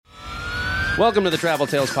Welcome to the Travel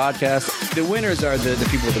Tales Podcast. The winners are the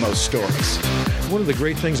people with the most stories. One of the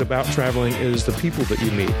great things about traveling is the people that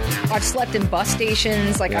you meet. I've slept in bus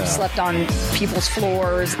stations, I've slept on people's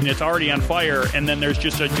floors. And it's already on fire, and then there's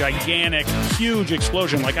just a gigantic, huge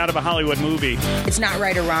explosion, like out of a Hollywood movie. It's not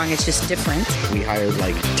right or wrong, it's just different. We hired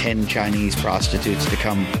like 10 Chinese prostitutes to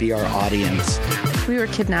come be our audience. We were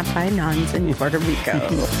kidnapped by nuns in Puerto Rico.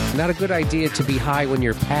 Not a good idea to be high when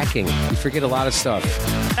you're packing. You forget a lot of stuff.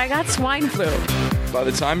 I got swine flu. By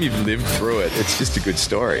the time you've lived through it, it's just a good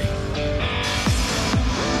story.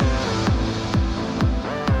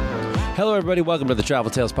 Hello, everybody. Welcome to the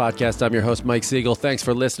Travel Tales Podcast. I'm your host, Mike Siegel. Thanks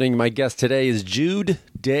for listening. My guest today is Jude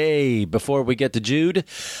Day. Before we get to Jude,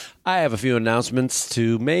 I have a few announcements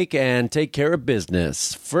to make and take care of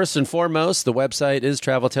business. First and foremost, the website is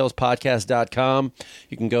traveltalespodcast.com.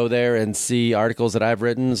 You can go there and see articles that I've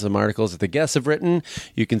written, some articles that the guests have written.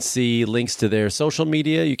 You can see links to their social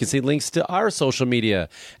media. You can see links to our social media.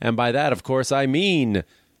 And by that, of course, I mean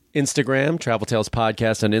Instagram, Travel Tales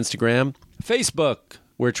Podcast on Instagram, Facebook,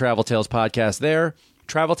 we're Travel Tales Podcast there.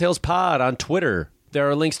 Travel Tales Pod on Twitter. There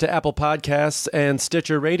are links to Apple Podcasts and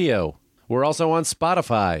Stitcher Radio. We're also on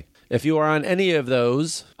Spotify. If you are on any of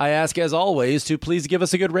those, I ask, as always, to please give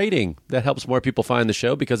us a good rating. That helps more people find the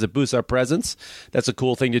show because it boosts our presence. That's a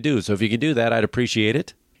cool thing to do. So if you can do that, I'd appreciate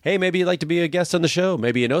it. Hey, maybe you'd like to be a guest on the show.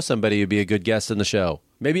 Maybe you know somebody who'd be a good guest on the show.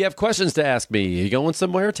 Maybe you have questions to ask me. Are you going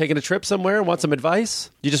somewhere, taking a trip somewhere, want some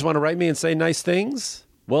advice? You just want to write me and say nice things?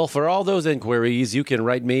 Well, for all those inquiries, you can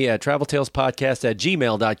write me at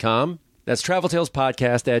traveltalespodcast@gmail.com. That's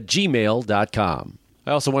traveltalespodcast@gmail.com.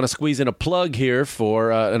 I also want to squeeze in a plug here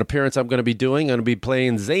for an appearance I'm going to be doing. I'm going to be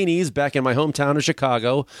playing Zanies back in my hometown of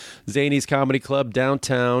Chicago, Zanies Comedy Club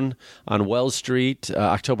downtown on Wells Street,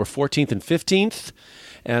 October 14th and 15th.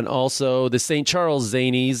 And also the St. Charles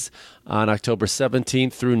Zanies on October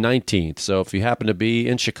 17th through 19th. So if you happen to be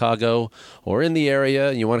in Chicago or in the area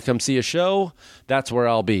and you want to come see a show, that's where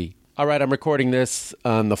I'll be. All right, I'm recording this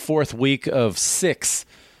on the fourth week of 6,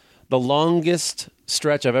 the longest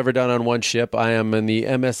stretch I've ever done on one ship. I am in the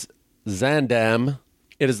MS Zaandam.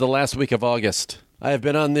 It is the last week of August. I have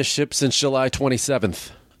been on this ship since July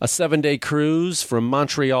 27th. A 7-day cruise from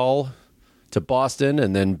Montreal to Boston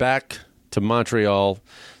and then back to Montreal.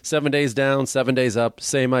 7 days down, 7 days up,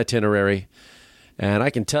 same itinerary. And I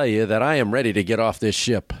can tell you that I am ready to get off this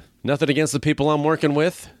ship. Nothing against the people I'm working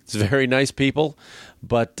with. It's very nice people,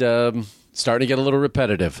 but starting to get a little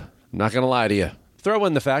repetitive. I'm not going to lie to you. Throw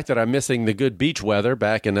in the fact that I'm missing the good beach weather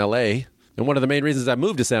back in L.A., and one of the main reasons I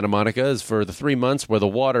moved to Santa Monica is for the 3 months where the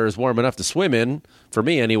water is warm enough to swim in, for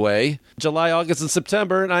me anyway, July, August, and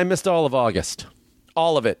September, and I missed all of August.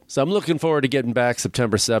 All of it. So I'm looking forward to getting back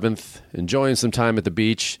September 7th, enjoying some time at the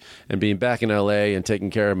beach, and being back in LA and taking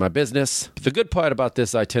care of my business. But the good part about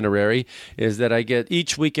this itinerary is that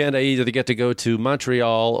each weekend I either get to go to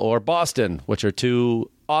Montreal or Boston, which are two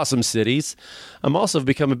awesome cities. I'm also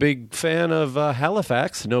become a big fan of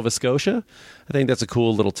Halifax, Nova Scotia. I think that's a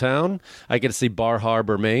cool little town. I get to see Bar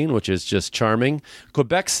Harbor, Maine, which is just charming.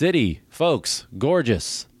 Quebec City, folks,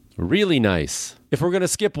 gorgeous. Really nice. If we're going to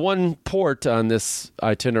skip one port on this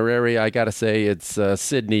itinerary, I got to say it's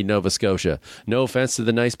Sydney, Nova Scotia. No offense to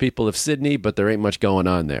the nice people of Sydney, but there ain't much going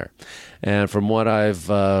on there. And from what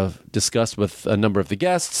I've discussed with a number of the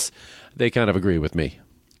guests, they kind of agree with me.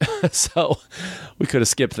 So we could have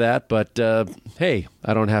skipped that, but hey,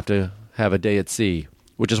 I don't have to have a day at sea,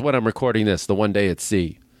 which is what I'm recording this, the one day at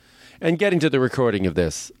sea. And getting to the recording of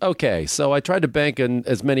this. Okay, so I tried to bank in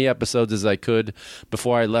as many episodes as I could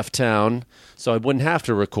before I left town, so I wouldn't have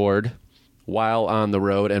to record while on the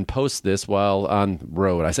road and post this while on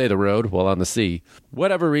road. I say the road, while on the sea.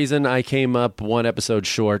 Whatever reason, I came up one episode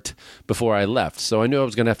short before I left, so I knew I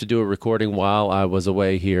was going to have to do a recording while I was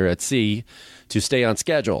away here at sea to stay on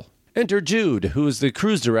schedule. Enter Jude, who is the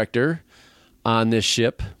cruise director on this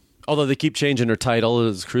ship. Although they keep changing her title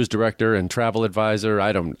as cruise director and travel advisor,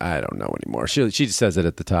 I don't know anymore. She just says it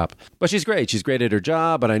at the top. But she's great. She's great at her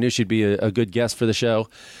job, and I knew she'd be a good guest for the show.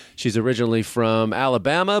 She's originally from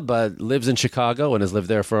Alabama, but lives in Chicago and has lived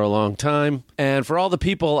there for a long time. And for all the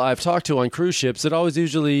people I've talked to on cruise ships, it always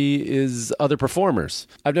usually is other performers.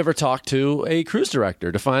 I've never talked to a cruise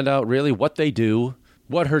director to find out really what they do,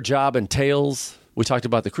 what her job entails. We talked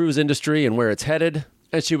about the cruise industry and where it's headed,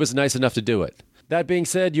 and she was nice enough to do it. That being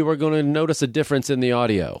said, you are going to notice a difference in the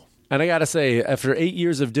audio. And I got to say, after 8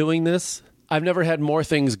 years of doing this, I've never had more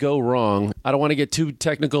things go wrong. I don't want to get too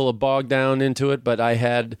technical or bogged down into it, but I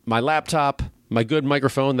had my laptop, my good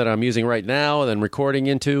microphone that I'm using right now and then recording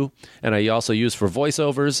into, and I also use for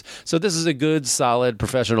voiceovers. So this is a good, solid,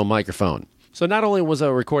 professional microphone. So not only was I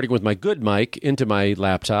recording with my good mic into my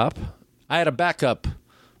laptop, I had a backup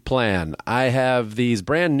plan. I have these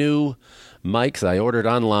brand new mics I ordered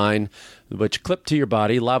online, which clip to your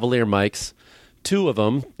body, lavalier mics. 2 of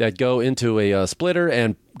them that go into a splitter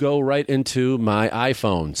and go right into my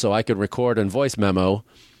iPhone so I could record and voice memo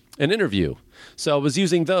an interview. So I was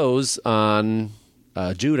using those on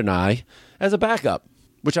Jude and I as a backup,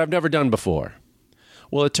 which I've never done before.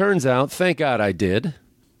 Well, it turns out, thank God I did,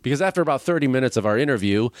 because after about 30 minutes of our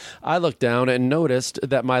interview, I looked down and noticed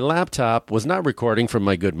that my laptop was not recording from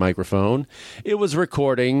my good microphone. It was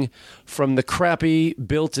recording from the crappy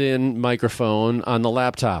built-in microphone on the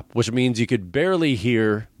laptop, which means you could barely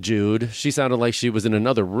hear Jude. She sounded like she was in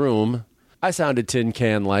another room. I sounded tin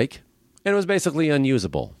can-like, and it was basically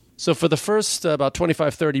unusable. So for the first about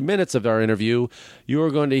 25, 30 minutes of our interview, you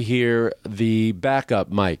are going to hear the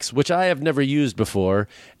backup mics, which I have never used before.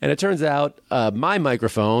 And it turns out my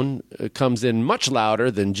microphone comes in much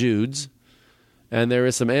louder than Jude's. And there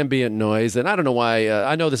is some ambient noise. And I don't know why.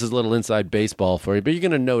 I know this is a little inside baseball for you, but you're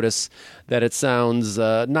going to notice that it sounds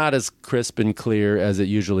not as crisp and clear as it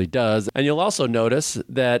usually does. And you'll also notice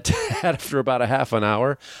that after about a half an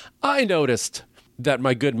hour, I noticed that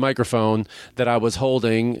my good microphone that I was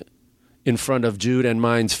holding in front of Jude and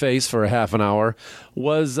mine's face for a half an hour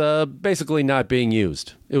was basically not being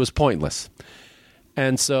used. It was pointless.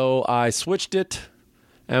 And so I switched it,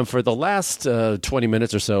 and for the last 20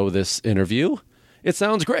 minutes or so of this interview, it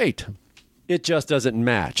sounds great. It just doesn't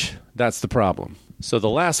match. That's the problem. So the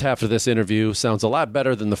last half of this interview sounds a lot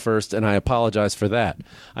better than the first, and I apologize for that.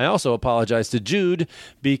 I also apologize to Jude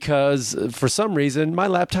because for some reason my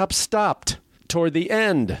laptop stopped toward the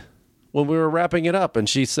end when we were wrapping it up, and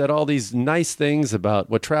she said all these nice things about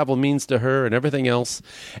what travel means to her and everything else,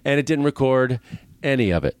 and it didn't record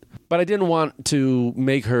any of it. But I didn't want to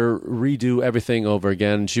make her redo everything over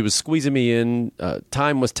again. She was squeezing me in.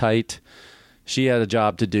 Time was tight. She had a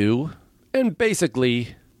job to do, and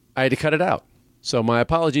basically I had to cut it out. So my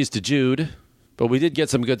apologies to Jude, but we did get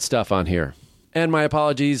some good stuff on here. And my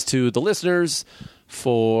apologies to the listeners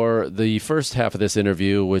for the first half of this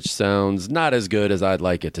interview, which sounds not as good as I'd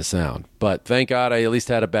like it to sound. But thank God I at least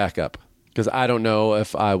had a backup, because I don't know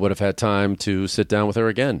if I would have had time to sit down with her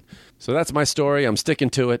again. So that's my story. I'm sticking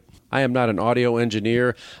to it. I am not an audio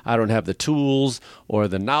engineer. I don't have the tools or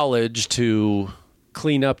the knowledge to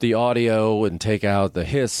clean up the audio and take out the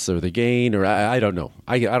hiss or the gain, or I don't know.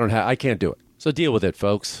 I can't do it. So deal with it,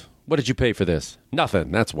 folks. What did you pay for this?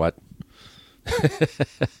 Nothing. That's what.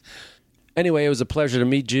 Anyway, it was a pleasure to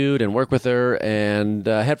meet Jude and work with her, and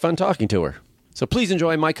had fun talking to her. So please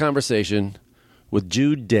enjoy my conversation with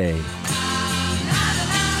Jude Day.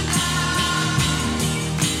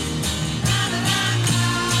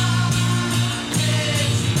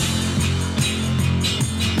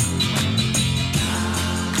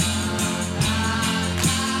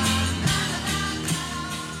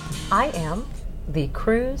 I am the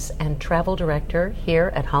Cruise and Travel Director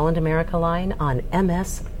here at Holland America Line on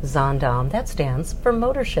MS Zaandam. That stands for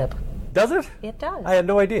Motorship. Does it? It does. I had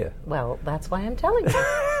no idea. Well, that's why I'm telling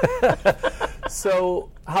you.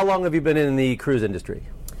 So, how long have you been in the cruise industry?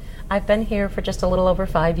 I've been here for just a little over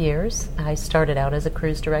 5 years. I started out as a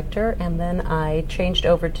cruise director, and then I changed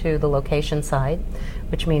over to the location side,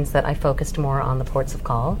 which means that I focused more on the ports of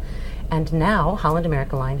call. And now, Holland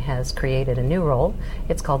America Line has created a new role.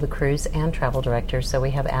 It's called the Cruise and Travel Director, so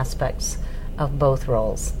we have aspects of both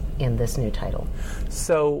roles in this new title.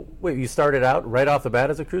 So, wait, you started out right off the bat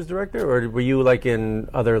as a cruise director, or were you like in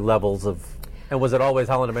other levels of, and was it always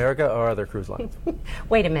Holland America or other cruise lines?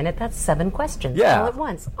 Wait a minute, that's 7 questions all at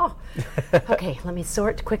once. Oh, okay, let me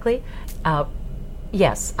sort quickly.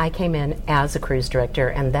 Yes, I came in as a cruise director,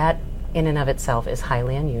 and that in and of itself is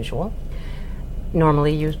highly unusual.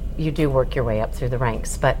 Normally, you do work your way up through the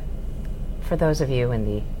ranks, but for those of you in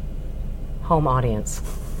the home audience,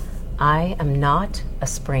 I am not a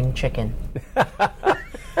spring chicken.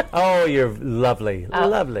 Oh, you're lovely.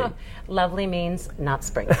 Lovely. Lovely means not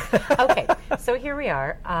spring. Okay, so here we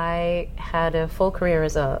are. I had a full career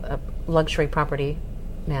as a luxury property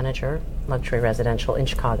manager, luxury residential in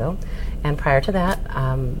Chicago, and prior to that,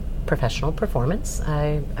 professional performance.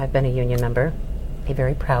 I've been a union member, a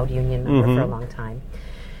very proud union member for a long time.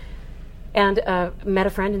 And met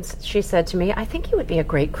a friend, and she said to me, I think you would be a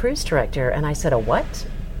great cruise director. And I said, a what?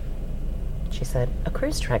 She said, a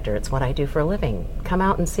cruise director. It's what I do for a living. Come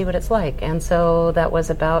out and see what it's like. And so that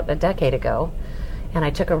was about a decade ago. And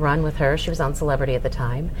I took a run with her. She was on Celebrity at the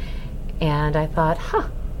time. And I thought,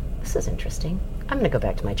 this is interesting. I'm going to go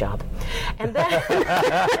back to my job. And then,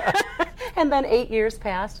 and then 8 years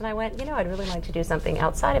passed, and I went, I'd really like to do something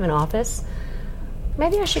outside of an office.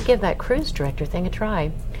 Maybe I should give that cruise director thing a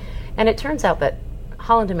try. And it turns out that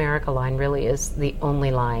Holland America Line really is the only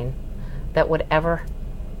line that would ever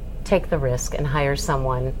take the risk and hire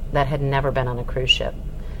someone that had never been on a cruise ship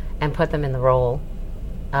and put them in the role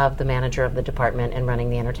of the manager of the department and running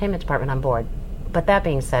the entertainment department on board. But that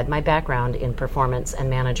being said, my background in performance and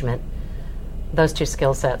management, those two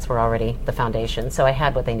skill sets were already the foundation, so I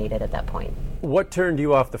had what they needed at that point. What turned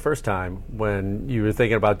you off the first time when you were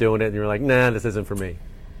thinking about doing it and you were like, nah, this isn't for me?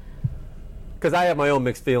 Because I have my own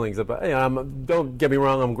mixed feelings about, don't get me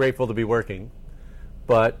wrong, I'm grateful to be working.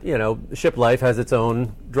 But, ship life has its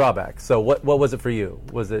own drawbacks. So what was it for you?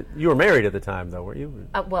 Was it, you were married at the time though, weren't you?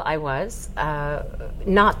 Well, I was.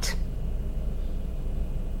 Not.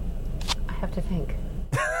 I have to think.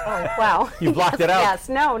 Oh, wow. You blocked it out? Yes.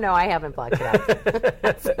 No, I haven't blocked it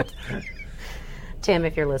out. Tim,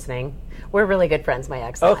 if you're listening, we're really good friends, my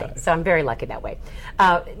ex and I, so I'm very lucky that way.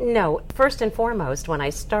 No, first and foremost, when I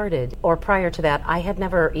started, or prior to that, I had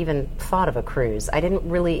never even thought of a cruise. I didn't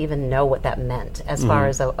really even know what that meant as far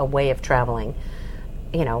as a way of traveling.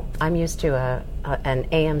 I'm used to an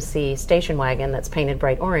AMC station wagon that's painted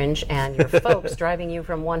bright orange and your folks driving you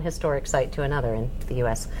from one historic site to another in the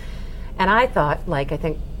U.S. And I thought, like I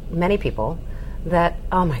think many people, that,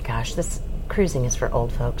 oh my gosh, this cruising is for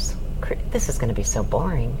old folks. This is going to be so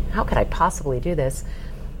boring. How could I possibly do this?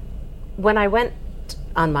 When I went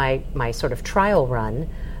on my sort of trial run,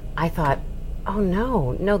 I thought, oh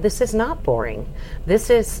no, this is not boring. This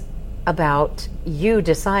is about you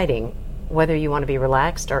deciding whether you want to be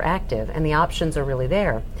relaxed or active, and the options are really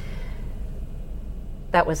there.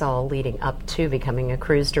 That was all leading up to becoming a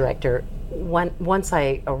cruise director. Once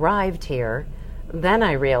I arrived here, then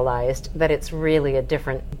I realized that it's really a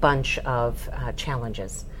different bunch of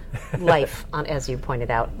challenges. Life, as you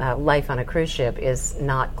pointed out, life on a cruise ship is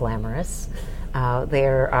not glamorous.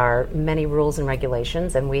 There are many rules and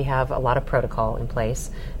regulations, and we have a lot of protocol in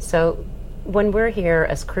place. So when we're here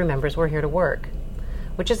as crew members, we're here to work,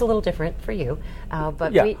 which is a little different for you.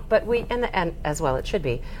 But we and as well it should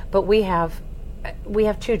be. But we have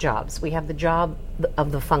two jobs. We have the job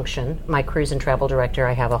of the function. My cruise and travel director,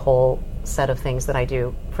 I have a whole set of things that I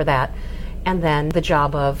do for that. And then the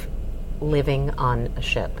job of living on a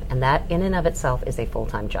ship. And that in and of itself is a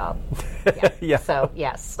full-time job. Yeah. Yeah. So,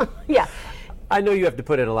 yes. Yeah. I know you have to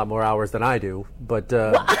put in a lot more hours than I do, but...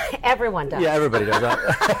 well, everyone does. Yeah, everybody does.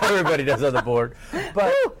 Everybody does on the board.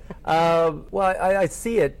 But, I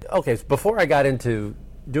see it. Okay, so before I got into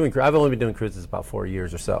doing cruise, I've only been doing cruises about 4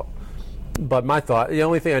 years or so. But my thought, the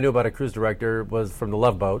only thing I knew about a cruise director was from the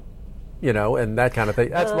Love Boat, and that kind of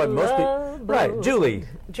thing. That's what most people... Right, Julie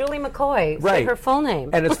McCoy, right. Say her full name.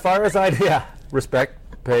 And as far as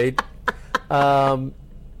respect, paid.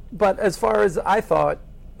 But as far as I thought,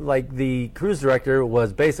 like the cruise director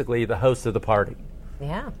was basically the host of the party.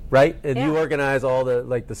 Yeah. Right? And you organize all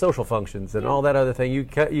the social functions and all that other thing. You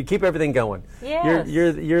keep everything going. Yes.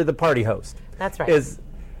 You're the party host. That's right. Is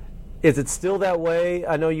it still that way?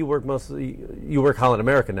 I know you work Holland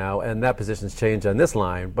America now, and that position's changed on this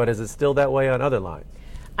line, but is it still that way on other lines?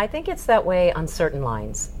 I think it's that way on certain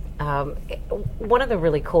lines. One of the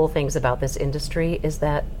really cool things about this industry is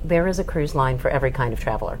that there is a cruise line for every kind of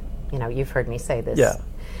traveler. You've heard me say this. Yeah.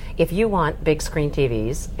 If you want big screen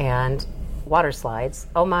TVs and water slides,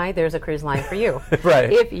 oh my, there's a cruise line for you.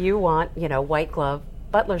 Right. If you want, white glove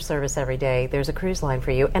butler service every day, there's a cruise line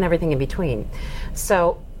for you, and everything in between.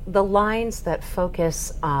 So the lines that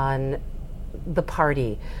focus on the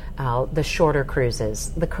party, the shorter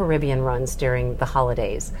cruises, the Caribbean runs during the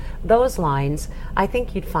holidays, those lines, I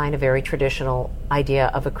think you'd find a very traditional idea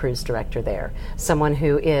of a cruise director there. Someone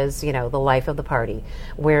who is, the life of the party,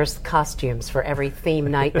 wears costumes for every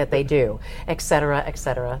theme night that they do, et cetera, et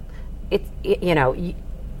cetera.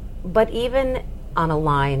 But even on a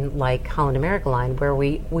line like Holland America Line, where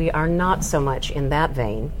we are not so much in that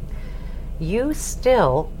vein, you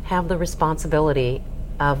still have the responsibility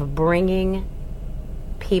of bringing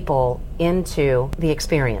people into the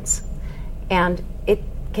experience. And it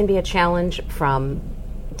can be a challenge from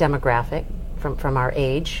demographic, from our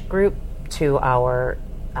age group to our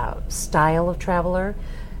style of traveler.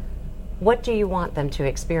 What do you want them to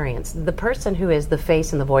experience? The person who is the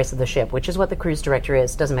face and the voice of the ship, which is what the cruise director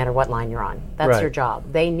is, doesn't matter what line you're on. That's right. Your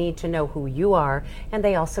job. They need to know who you are, and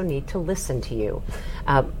they also need to listen to you.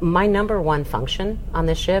 My number one function on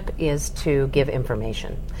this ship is to give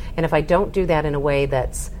information. And if I don't do that in a way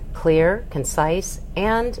that's clear, concise,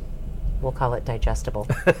 and we'll call it digestible,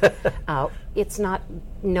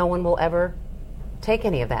 no one will ever take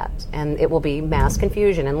any of that, and it will be mass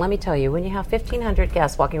confusion. And let me tell you, when you have 1,500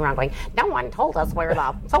 guests walking around going, no one told us where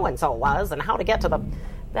the so-and-so was and how to get to them,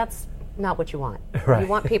 that's not what you want. Right. You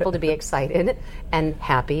want people to be excited and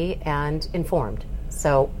happy and informed.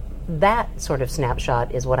 So that sort of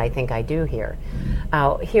snapshot is what I think I do here.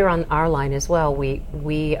 Here on our line as well,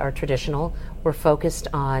 we are traditional. We're focused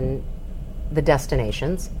on the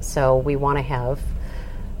destinations. So we want to have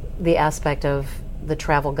the aspect of the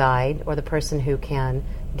travel guide or the person who can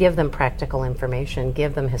give them practical information,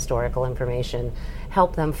 give them historical information,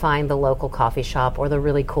 help them find the local coffee shop or the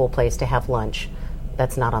really cool place to have lunch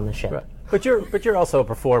that's not on the ship. Right. But you're also a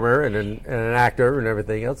performer and an actor and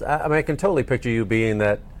everything else. I mean, I can totally picture you being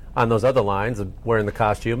that on those other lines of wearing the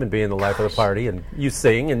costume and being the life of the party, and you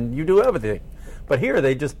sing and you do everything. But here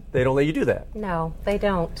they don't let you do that. No, they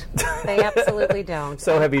don't. They absolutely don't.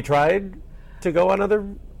 So have you tried to go on other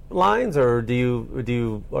lines, or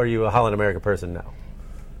are you a Holland America person now?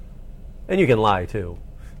 And you can lie too.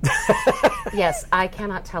 Yes, I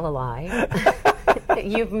cannot tell a lie.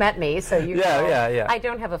 You've met me, so you know. Yeah. I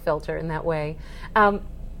don't have a filter in that way.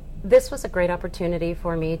 This was a great opportunity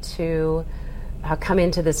for me to come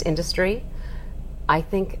into this industry. I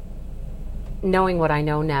think, knowing what I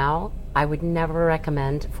know now, I would never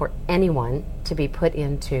recommend for anyone to be put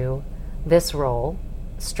into this role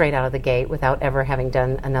straight out of the gate without ever having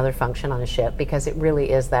done another function on a ship, because it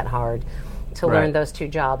really is that hard to learn those two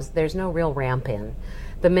jobs. There's no real ramp in.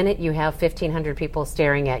 The minute you have 1,500 people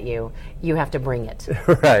staring at you, you have to bring it.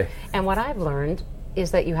 Right. And what I've learned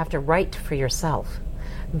is that you have to write for yourself.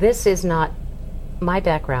 This is not, my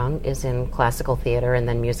background is in classical theater and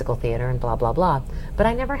then musical theater and blah, blah, blah. But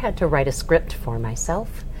I never had to write a script for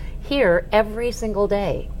myself. Here, every single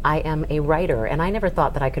day, I am a writer, and I never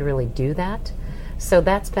thought that I could really do that. So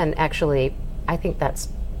that's been actually, I think that's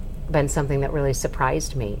been something that really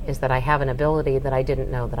surprised me, is that I have an ability that I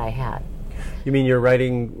didn't know that I had. You mean you're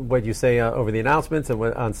writing what you say over the announcements and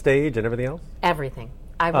on stage and everything else? Everything.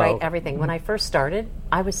 I write everything. When I first started,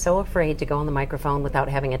 I was so afraid to go on the microphone without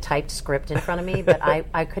having a typed script in front of me that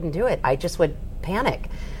I couldn't do it. I just would panic.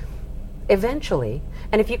 Eventually,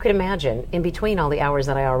 and if you could imagine, in between all the hours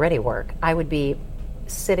that I already work, I would be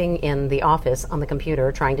sitting in the office on the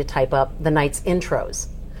computer trying to type up the night's intros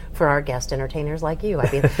for our guest entertainers like you.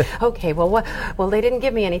 I'd be like, okay, well, they didn't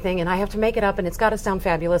give me anything, and I have to make it up, and it's got to sound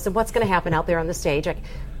fabulous, and what's going to happen out there on the stage?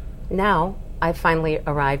 Now, I've finally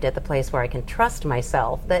arrived at the place where I can trust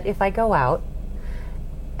myself that if I go out,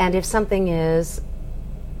 and if something is,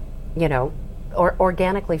 or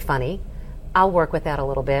organically funny, I'll work with that a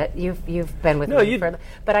little bit. You've been with me further,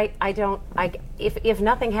 but I don't. If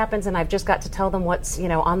nothing happens and I've just got to tell them what's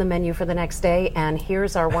on the menu for the next day, and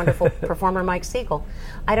here's our wonderful performer Mike Siegel,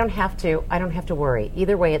 I don't have to worry.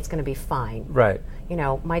 Either way, it's going to be fine. Right.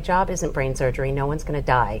 My job isn't brain surgery. No one's going to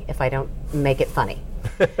die if I don't make it funny.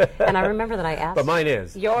 And I remember that I asked. But mine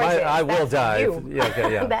is. Yours is. I will die. Yeah,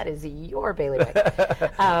 okay, yeah. That is your bailiwick.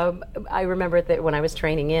 I remember that when I was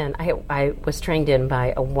training in, I was trained in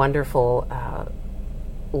by a wonderful,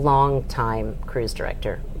 long-time cruise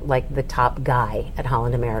director, like the top guy at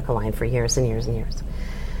Holland America Line for years and years and years.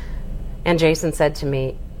 And Jason said to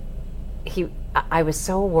me, I was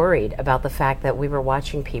so worried about the fact that we were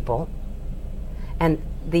watching people, and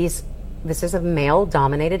this is a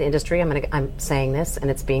male-dominated industry. I'm saying this,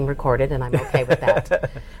 and it's being recorded, and I'm okay with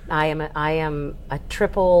that. I am a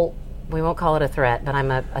triple. We won't call it a threat, but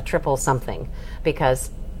I'm a triple something,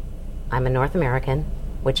 because I'm a North American,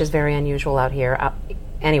 which is very unusual out here.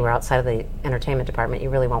 Anywhere outside of the entertainment department,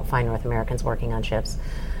 you really won't find North Americans working on ships.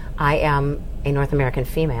 I am a North American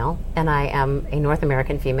female, and I am a North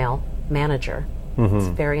American female manager. Mm-hmm. It's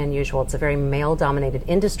very unusual. It's a very male-dominated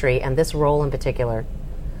industry, and this role in particular.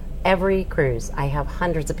 Every cruise, I have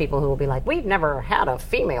hundreds of people who will be like, we've never had a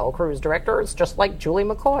female cruise director. It's just like Julie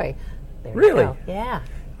McCoy. There really? You go. Yeah.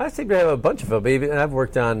 I seem to have a bunch of them. I've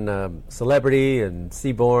worked on Celebrity and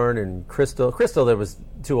Seabourn and Crystal. Crystal, there was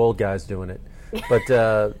two old guys doing it. But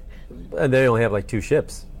and they only have like two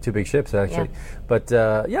big ships actually. Yeah. But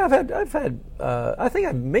I've had I think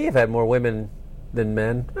I may have had more women than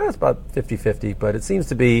men. It's about 50-50, but it seems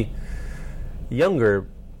to be younger.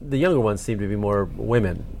 The younger ones seem to be more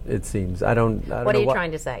women, it seems. I don't know. What are you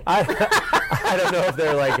trying to say? I don't know if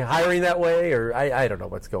they're like hiring that way, or I don't know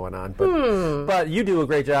what's going on. But you do a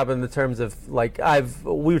great job in the terms of like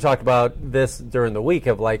we talked about this during the week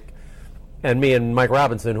of like, and me and Mike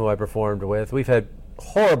Robinson, who I performed with, we've had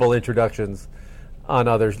horrible introductions on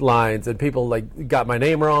other lines, and people like got my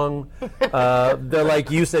name wrong. They're like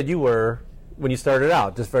you said you were when you started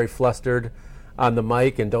out, just very flustered on the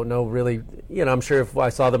mic and don't know really, I'm sure if I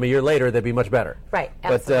saw them a year later, they'd be much better. Right,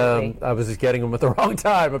 absolutely. But I was just getting them at the wrong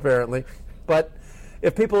time, apparently. But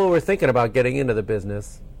if people were thinking about getting into the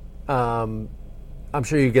business, I'm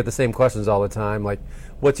sure you get the same questions all the time, like,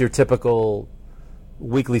 what's your typical,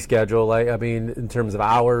 weekly schedule? I mean, in terms of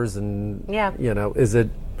hours and Yeah. is it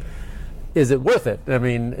worth it? I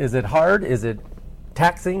mean, is it hard? Is it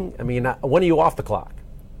taxing? I mean, when are you off the clock?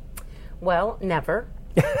 Well, never.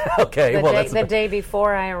 Okay, The day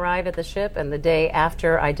before I arrive at the ship and the day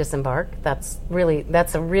after I disembark. That's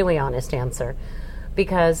a really honest answer,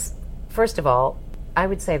 because first of all, I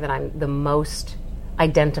would say that I'm the most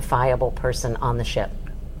identifiable person on the ship,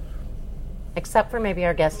 except for maybe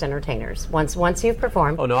our guest entertainers. Once you've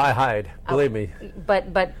performed. Oh no, I hide. Believe me.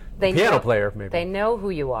 But they Piano know, player, maybe. They know who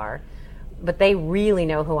you are, but they really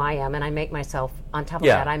know who I am, and I make myself, on top of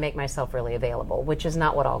Yeah. that, I make myself really available, which is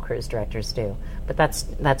not what all cruise directors do. But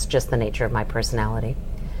that's just the nature of my personality.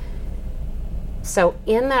 So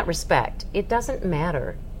in that respect, it doesn't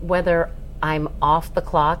matter whether I'm off the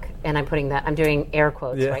clock, and I'm doing air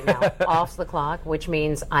quotes right now, off the clock, which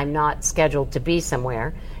means I'm not scheduled to be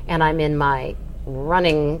somewhere, and I'm in my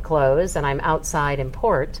running clothes and I'm outside in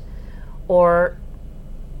port, or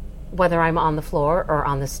whether I'm on the floor or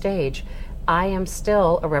on the stage. I am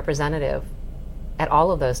still a representative at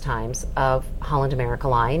all of those times of Holland America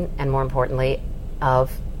Line, and more importantly,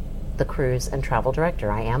 of the cruise and travel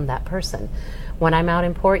director. I am that person. When I'm out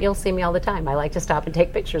in port, you'll see me all the time. I like to stop and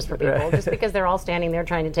take pictures for people, just because they're all standing there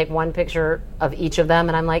trying to take one picture of each of them,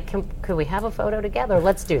 and I'm like, could we have a photo together?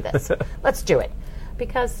 Let's do this. Let's do it.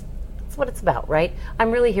 Because that's what it's about, right? I'm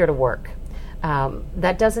really here to work.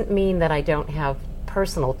 That doesn't mean that I don't have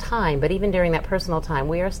personal time, but even during that personal time,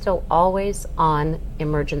 we are still always on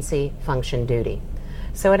emergency function duty.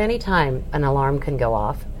 So at any time, an alarm can go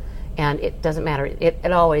off, and it doesn't matter.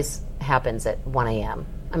 It always happens at 1 a.m.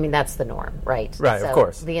 I mean, that's the norm, right? Right, so of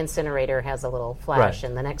course. The incinerator has a little flash, Right.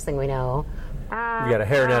 and the next thing we know, You got a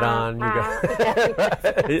hairnet on.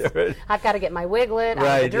 I've got to get my wiglet out of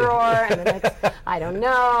Right. the drawer, and the next, I don't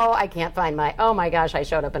know, I can't find oh my gosh, I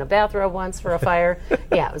showed up in a bathrobe once for a fire.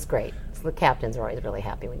 Yeah, it was great. So the captains are always really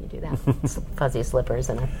happy when you do that. Some fuzzy slippers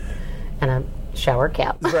and a shower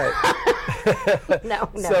cap. Right. No.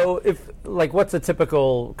 So, what's a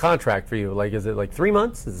typical contract for you? Like, is it like 3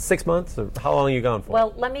 months? Is it 6 months? Or how long are you gone for?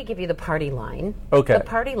 Well, let me give you the party line. Okay. The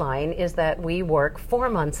party line is that we work 4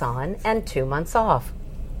 months on and 2 months off.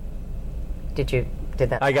 Did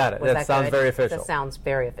that? I got it. Was That sounds good? very official. That sounds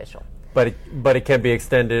very official. But it can be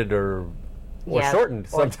extended or Yeah, shortened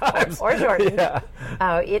sometimes. Or shortened. Yeah.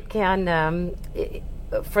 It can,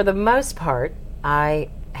 for the most part, I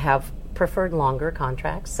have preferred longer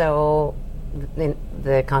contracts. So in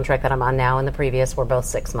the contract that I'm on now and the previous were both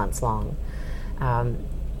 6 months long.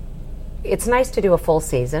 It's nice to do a full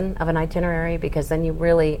season of an itinerary, because then you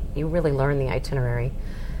really learn the itinerary.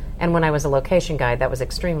 And when I was a location guide, that was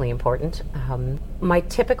extremely important. My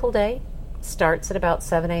typical day starts at about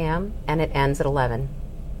 7 a.m. and it ends at 11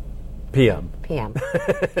 PM. p.m.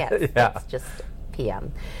 Yes, Yeah. it's just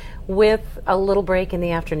p.m. With a little break in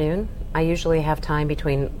the afternoon. I usually have time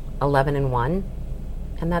between 11 and 1,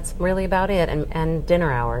 and that's really about it, and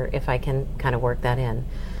dinner hour, if I can kind of work that in.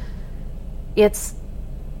 It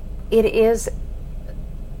is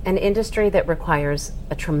an industry that requires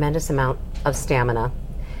a tremendous amount of stamina,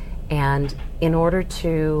 and in order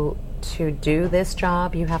to do this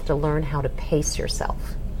job, you have to learn how to pace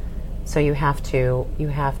yourself. So you have to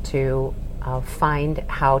find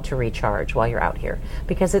how to recharge while you're out here,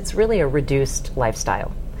 because it's really a reduced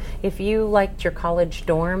lifestyle. If you liked your college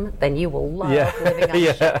dorm, then you will love living on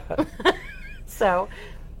the ship. So,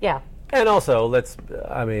 yeah. And also, let's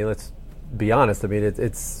be honest. I mean,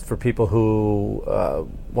 it's for people who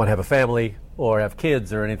want to have a family or have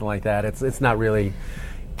kids or anything like that. It's not really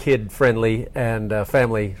kid friendly, and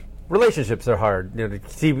family relationships are hard,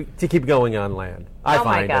 to keep going on land. I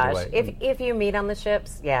find, my gosh! anyway. If you meet on the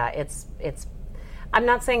ships, yeah, it's. I'm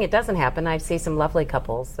not saying it doesn't happen. I see some lovely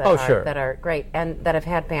couples that are great and that have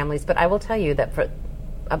had families. But I will tell you that for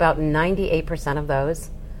about 98% of those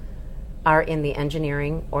are in the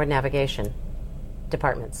engineering or navigation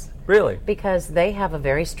departments. Really? Because they have a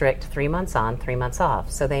very strict 3 months on, 3 months off.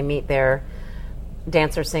 So they meet their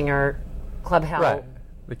dancer, singer, club house. Right.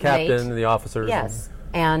 The captain, mate. the officers. Yes.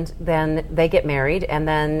 And then they get married, and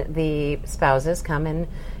then the spouses come in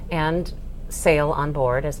and sail on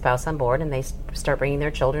board, a spouse on board, and they start bringing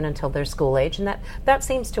their children until they're school age, and that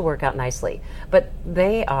seems to work out nicely. But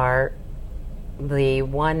they are the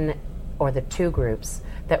one or the two groups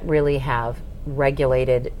that really have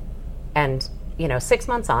regulated, and 6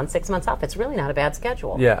 months on, 6 months off. It's really not a bad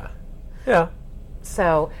schedule. Yeah. Yeah.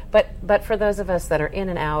 So, but for those of us that are in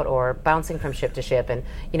and out or bouncing from ship to ship, and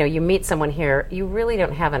you meet someone here, you really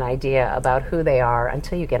don't have an idea about who they are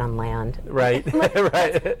until you get on land. Right,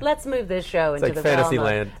 right. Let's move this show into like the fantasy realm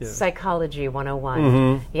of land. Yeah. Psychology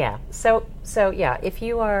 101. Yeah. So yeah, if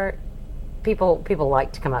you are people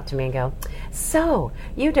like to come up to me and go, "So,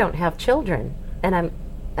 you don't have children?" And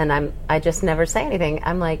I just never say anything.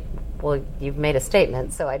 I'm like, "Well, you've made a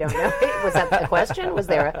statement, so I don't know." Was that the question? Was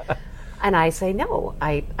there a... And I say, no,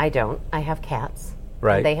 I don't. I have cats.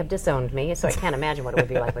 Right. They have disowned me, so I can't imagine what it would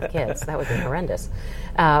be like with kids. That would be horrendous.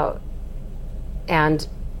 And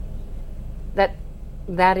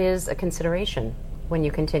that is a consideration when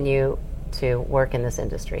you continue to work in this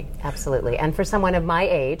industry. Absolutely. And for someone of my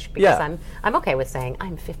age, because I'm okay with saying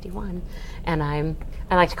I'm 51, and I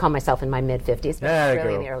like to call myself in my mid-50s, but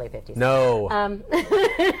really in the early 50s. No.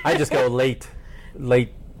 I just go late,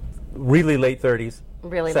 really late 30s.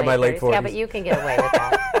 Really semi-late 40s. Yeah, but you can get away with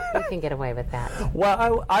that. You can get away with that.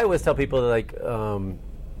 Well, I always tell people that,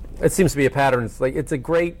 it seems to be a pattern. It's like it's a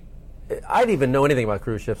great. I didn't even know anything about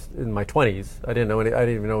cruise ships in my 20s. I didn't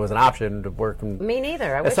even know it was an option to work. Me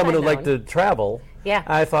neither. As someone who liked to travel, yeah,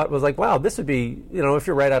 I thought was like, wow, this would be, if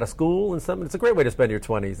you're right out of school and something, it's a great way to spend your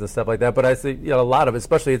 20s and stuff like that. But I see, a lot of it,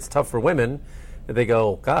 especially it's tough for women. They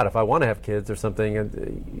go, God, if I want to have kids or something,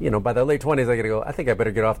 and by the late 20s, I got to go, I think I better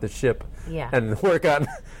get off the ship and work on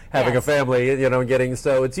having a family, and getting,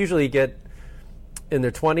 so it's usually get in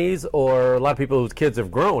their 20s or a lot of people whose kids have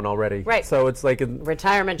grown already. Right. So it's like a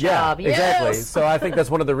retirement job. Yeah, exactly. Yes! So I think that's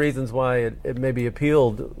one of the reasons why it maybe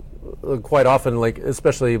appealed quite often, like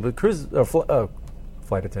especially with cruise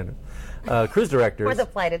flight attendants, cruise directors. Or the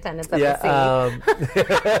flight attendants of the sea.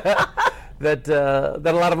 That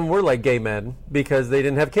a lot of them were like gay men because they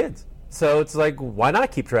didn't have kids. So it's like, why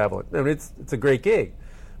not keep traveling? I mean, it's a great gig.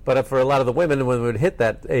 But for a lot of the women, when we would hit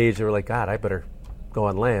that age, they were like, God, I better go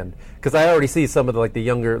on land. Because I already see some of the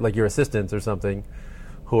younger, like your assistants or something,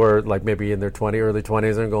 who are like maybe in their early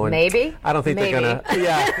 20s and going, maybe? I don't think they're going to,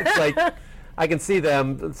 it's like, I can see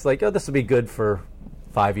them, it's like, oh, this will be good for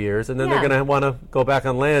 5 years. And then they're going to want to go back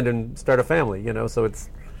on land and start a family, so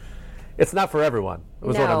it's not for everyone,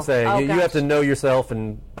 is what I'm saying. Oh, you have to know yourself,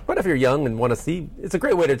 and what if you're young and want to see? It's a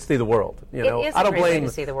great way to see the world. It is I don't a great way blame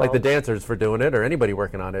to see the like the world. dancers for doing it or anybody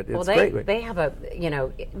working on it. It's great. They have a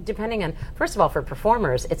depending on, first of all, for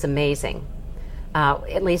performers, it's amazing.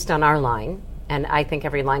 At least on our line, and I think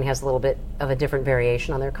every line has a little bit of a different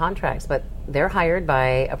variation on their contracts. But they're hired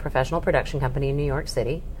by a professional production company in New York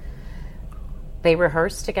City. They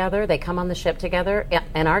rehearse together. They come on the ship together.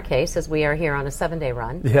 In our case, as we are here on a 7-day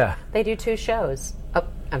run, they do 2 shows. Oh,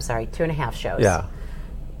 I'm sorry, 2.5 shows. Yeah.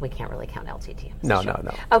 We can't really count LTT. No.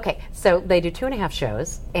 Okay, so they do 2.5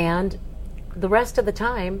 shows, and the rest of the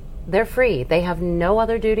time, they're free. They have no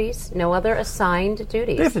other duties, no other assigned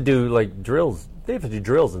duties. They have to do like drills. They have to do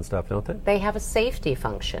drills and stuff, don't they? They have a safety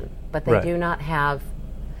function, but they do not have.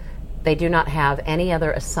 They do not have any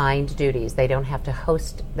other assigned duties. They don't have to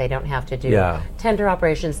host. They don't have to do tender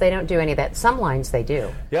operations. They don't do any of that. Some lines they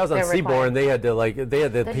do. Yeah, I was on Seabourn. They had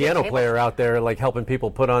the piano player out there like helping people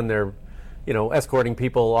put on their, escorting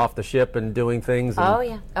people off the ship and doing things. And oh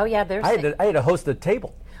yeah. I had to host a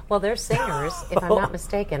table. Well, their singers, if I'm not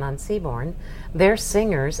mistaken, on Seabourn, their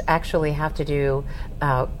singers actually have to do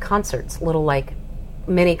concerts, little like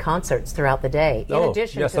mini concerts throughout the day, in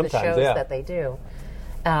addition to the shows that they do.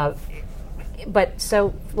 But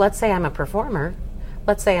so let's say I'm a performer.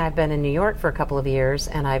 Let's say I've been in New York for a couple of years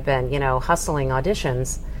and I've been, hustling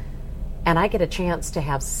auditions, and I get a chance to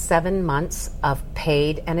have 7 months of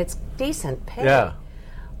paid, and it's decent pay,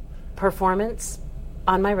 performance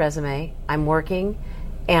on my resume. I'm working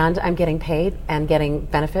and I'm getting paid and getting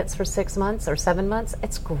benefits for 6 months or 7 months.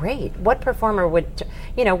 It's great. What performer would,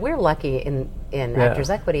 we're lucky in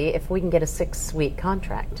Actors Equity if we can get a 6-week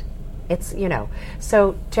contract. It's,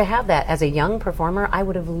 so to have that as a young performer, I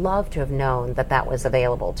would have loved to have known that was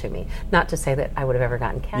available to me. Not to say that I would have ever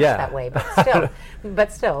gotten cash that way,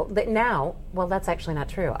 but still, now, well, that's actually not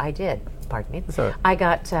true. I did, pardon me. Sorry. I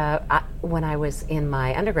got, when I was in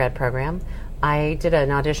my undergrad program, I did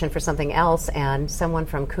an audition for something else, and someone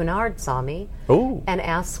from Cunard saw me and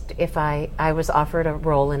asked if I was offered a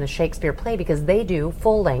role in a Shakespeare play, because they do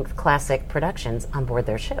full-length classic productions on board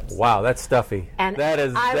their ships. Wow, that's stuffy. And that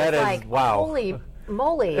is like, wow. Holy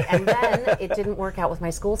moly. And then it didn't work out with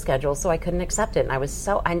my school schedule, so I couldn't accept it. And I was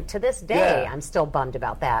to this day, I'm still bummed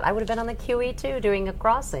about that. I would have been on the QE too, doing A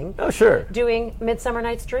Crossing. Oh, sure. Doing Midsummer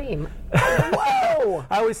Night's Dream. Whoa!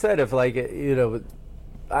 I always said if I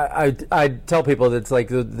tell people that it's like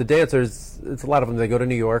the dancers, it's a lot of them, they go to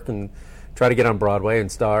New York and try to get on Broadway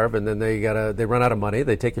and starve, and then they run out of money.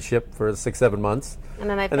 They take a ship for 6-7 months, and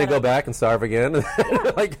then they go back and starve again.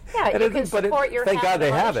 You can support your thank God they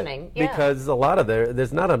have it auditioning. because a lot of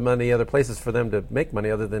there's not many other places for them to make money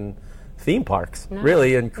other than theme parks,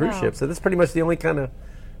 really, and cruise ships. So that's pretty much the only kind of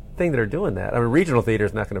thing that are doing that. I mean, regional theater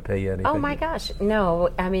is not going to pay you anything. Oh my gosh, no!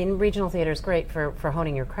 I mean, regional theater is great for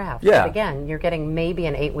honing your craft. Yeah. But again, you're getting maybe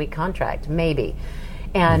an 8-week contract, maybe,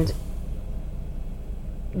 and.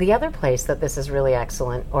 The other place that this is really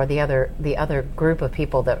excellent, or the other group of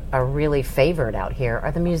people that are really favored out here,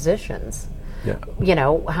 are the musicians. Yeah. You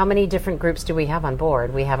know, how many different groups do we have on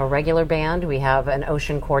board? We have a regular band, we have an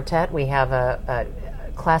ocean quartet, we have a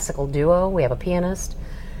classical duo, we have a pianist.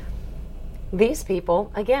 These people,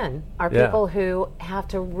 again, are people who have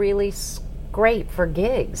to really scrape for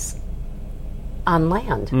gigs on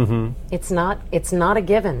land. Mm-hmm. It's not a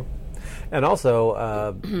given. And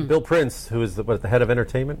also, Bill Prince, who is the head of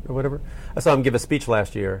entertainment or whatever, I saw him give a speech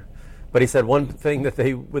last year. But he said one thing that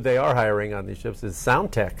they are hiring on these ships is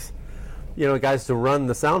sound techs. You know, guys to run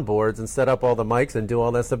the soundboards and set up all the mics and do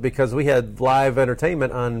all that stuff, because we had live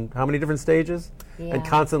entertainment on how many different stages? Yeah. And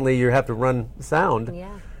constantly you have to run sound.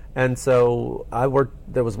 Yeah. And so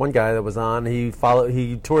there was one guy that was on, he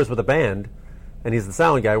tours with a band, and he's the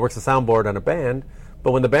sound guy, works the soundboard on a band,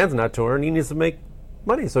 but when the band's not touring, he needs to make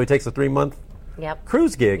money, so he takes a 3-month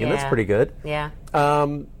cruise gig, and that's pretty good. Yeah.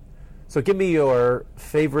 So give me your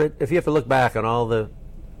favorite, if you have to look back on all the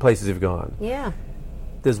places you've gone. Yeah.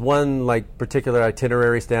 Does one particular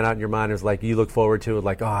itinerary stand out in your mind as you look forward to,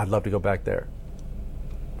 oh, I'd love to go back there?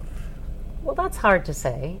 Well, that's hard to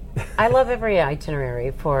say. I love every itinerary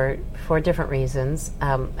for different reasons,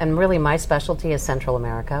 and really my specialty is Central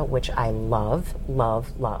America, which I love,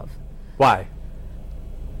 love, love. Why?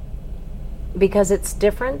 Because it's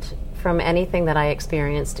different from anything that I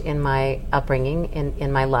experienced in my upbringing,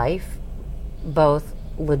 in my life, both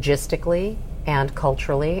logistically and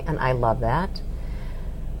culturally, and I love that.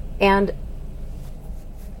 And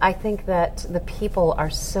I think that the people are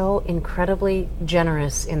so incredibly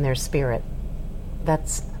generous in their spirit.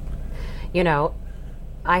 That's,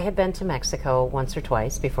 I had been to Mexico once or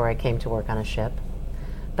twice before I came to work on a ship,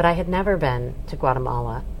 but I had never been to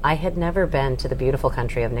Guatemala. I had never been to the beautiful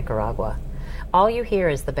country of Nicaragua. All you hear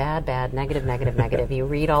is the bad, bad, negative, negative, negative. You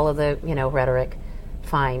read all of the, rhetoric,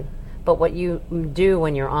 fine. But what you do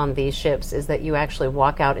when you're on these ships is that you actually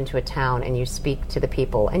walk out into a town and you speak to the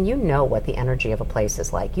people, and you know what the energy of a place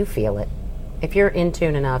is like. You feel it. If you're in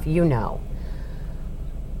tune enough, you know.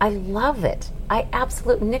 I love it.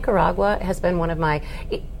 Nicaragua has been one of I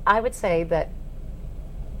would say that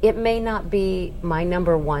it may not be my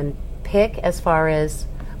number one pick as far as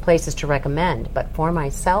places to recommend, but for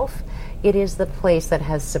myself, it is the place that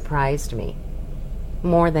has surprised me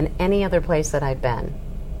more than any other place that I've been.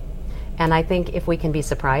 And I think if we can be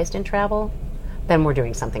surprised in travel, then we're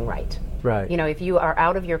doing something right. Right. If you are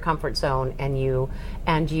out of your comfort zone and you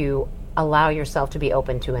allow yourself to be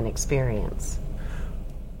open to an experience.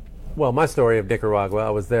 Well, my story of Nicaragua,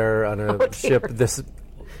 I was there on a ship this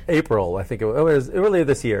April, I think it was earlier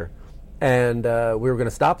this year. And we were going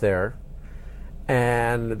to stop there.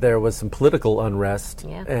 And there was some political unrest,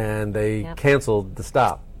 and they canceled the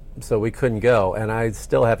stop, so we couldn't go. And I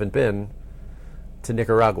still haven't been to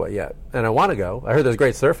Nicaragua yet, and I want to go. I heard there's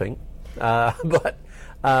great surfing, but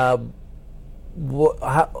how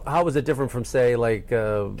is it different from, say,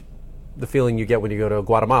 the feeling you get when you go to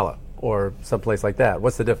Guatemala or someplace like that?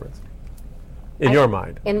 What's the difference in your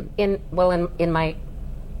mind? In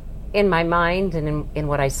my mind and in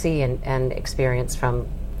what I see and experience from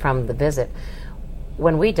the visit.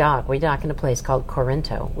 When we dock in a place called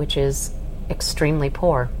Corinto, which is extremely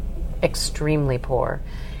poor.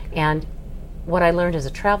 And what I learned as a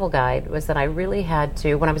travel guide was that I really had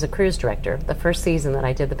to, when I was a cruise director, the first season that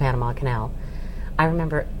I did the Panama Canal, I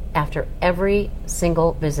remember after every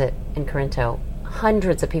single visit in Corinto,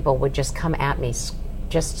 hundreds of people would just come at me,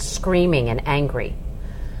 just screaming and angry.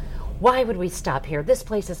 Why would we stop here? This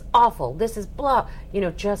place is awful. This is blah.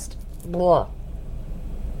 Just blah.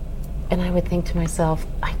 And I would think to myself,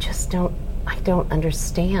 I don't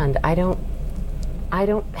understand. I don't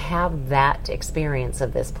have that experience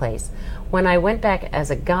of this place. When I went back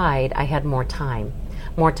as a guide, I had more time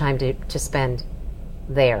to spend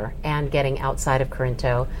there and getting outside of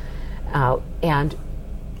Corinto. And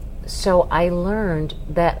so I learned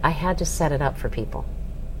that I had to set it up for people.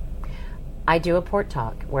 I do a port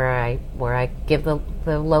talk where I give the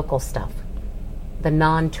local stuff, the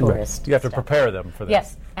non-tourist. Right. You have to stuff. prepare them for this.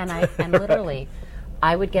 Yes. And literally,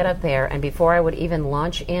 I would get up there, and before I would even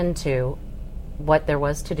launch into what there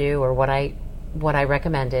was to do or what I what I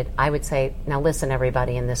recommended, I would say, now listen,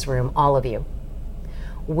 everybody in this room, all of you.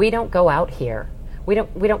 We don't go out here. We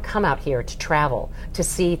don't come out here to travel, to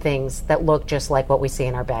see things that look just like what we see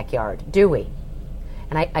in our backyard, do we?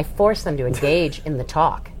 And I force them to engage in the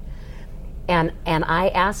talk. And I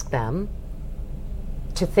ask them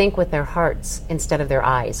to think with their hearts instead of their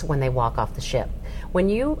eyes when they walk off the ship. When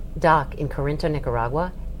you dock in Corinto,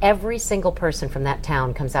 Nicaragua, every single person from that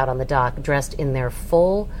town comes out on the dock dressed in their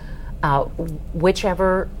full,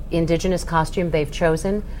 whichever indigenous costume they've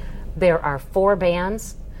chosen. There are 4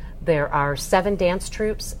 bands. There are 7 dance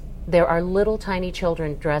troupes. There are little tiny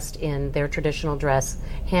children dressed in their traditional dress,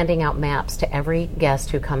 handing out maps to every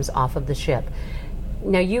guest who comes off of the ship.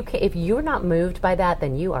 Now, if you're not moved by that,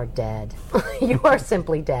 then you are dead. You are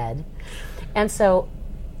simply dead. And so,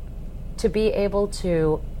 to be able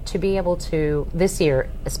to this year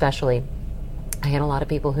especially, I had a lot of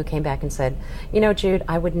people who came back and said, Jude,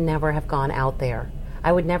 I would never have gone out there.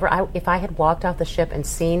 I would never. If I had walked off the ship and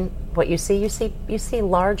seen what you see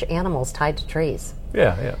large animals tied to trees.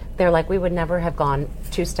 Yeah. They're like, we would never have gone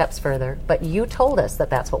 2 steps further. But you told us that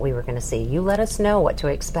that's what we were going to see. You let us know what to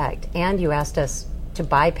expect, and you asked us to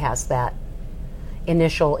bypass that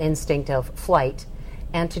initial instinct of flight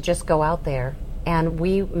and to just go out there. And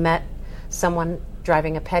we met someone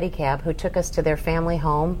driving a pedicab who took us to their family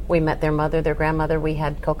home. We met their mother, their grandmother. We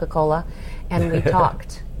had Coca-Cola, and we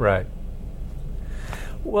talked. Right.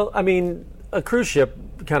 Well, I mean, a cruise ship,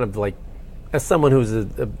 kind of like, as someone who's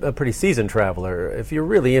a pretty seasoned traveler, if you're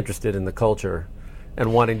really interested in the culture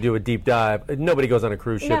and wanting to do a deep dive, nobody goes on a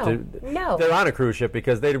cruise ship. No. They're on a cruise ship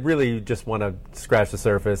because they really just want to scratch the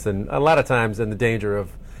surface. And a lot of times in the danger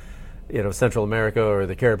of, Central America or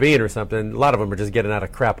the Caribbean or something, a lot of them are just getting out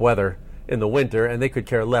of crap weather in the winter, and they could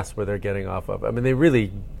care less where they're getting off of. I mean, they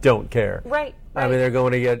really don't care. Right. I mean, they're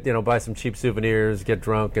going to get, buy some cheap souvenirs, get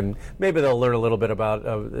drunk, and maybe they'll learn a little bit about,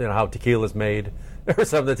 how tequila's made or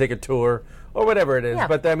something, take a tour or whatever it is. Yeah.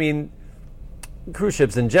 But, I mean, cruise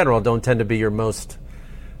ships in general don't tend to be your most,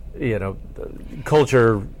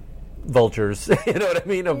 culture vultures, you know what I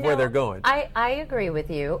mean, of where they're going. I agree with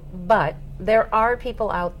you, but there are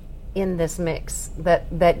people out in this mix that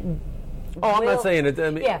I'm not saying it. I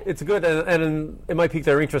mean, it's good, and it might pique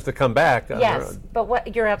their interest to come back. Yes,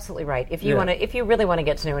 but you're absolutely right. If you really want to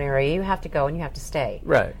get to know an area, you have to go and you have to stay.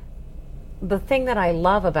 Right. The thing that I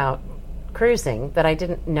love about cruising that I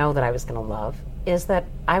didn't know that I was going to love is that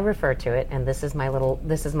I refer to it, and this is my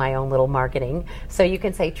own little marketing, so you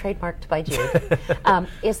can say trademarked by Jude,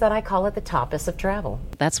 is that I call it the tapas of travel.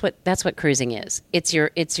 That's what cruising is. It's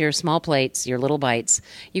your small plates, your little bites.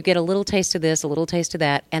 You get a little taste of this, a little taste of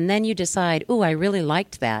that, and then you decide, ooh, I really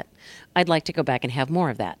liked that. I'd like to go back and have more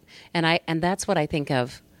of that. And that's what I think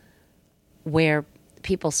of where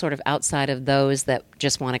people sort of outside of those that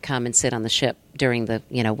just want to come and sit on the ship during the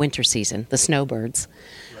winter season, the snowbirds.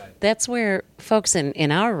 That's where folks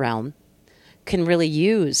in our realm can really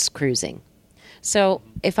use cruising. So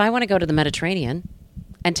if I want to go to the Mediterranean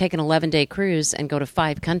and take an 11-day cruise and go to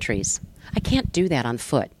 5 countries, I can't do that on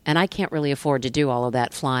foot, and I can't really afford to do all of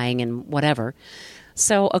that flying and whatever.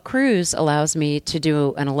 So a cruise allows me to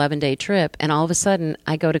do an 11-day trip, and all of a sudden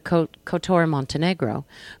I go to Kotor, Montenegro,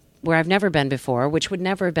 where I've never been before, which would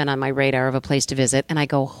never have been on my radar of a place to visit. And I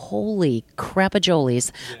go, holy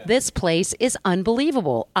crapajolies, this place is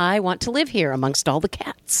unbelievable. I want to live here amongst all the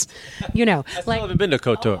cats. I still haven't been to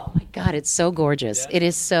Kotor. Oh, my God, it's so gorgeous. Yeah. It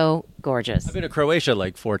is so gorgeous. I've been to Croatia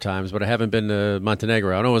like 4 times, but I haven't been to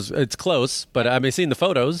Montenegro. I know it's close, but I've seen the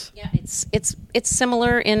photos. Yeah, it's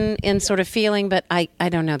similar in sort of feeling, but I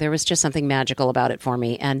don't know. There was just something magical about it for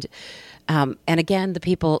me. And again, the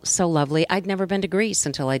people, so lovely. I'd never been to Greece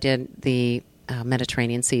until I did the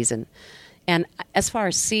Mediterranean season. And as far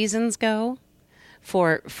as seasons go,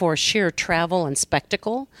 for sheer travel and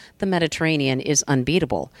spectacle, the Mediterranean is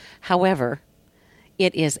unbeatable. However,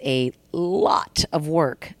 it is a lot of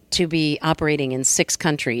work to be operating in 6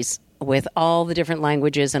 countries with all the different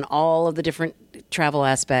languages and all of the different travel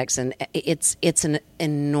aspects. And it's an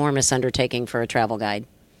enormous undertaking for a travel guide.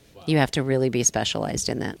 You have to really be specialized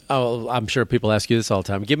in that. Oh, I'm sure people ask you this all the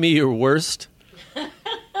time. Give me your worst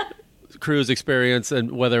cruise experience,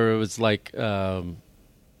 and whether it was like, I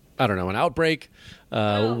don't know, an outbreak,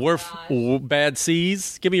 bad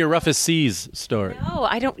seas. Give me your roughest seas story. No,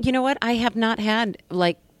 I don't. You know what? I have not had,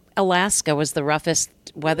 like, Alaska was the roughest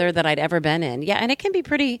weather that I'd ever been in. Yeah, and it can be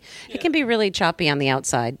it can be really choppy on the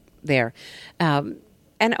outside there.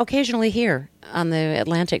 And occasionally here on the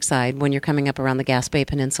Atlantic side, when you're coming up around the Gaspé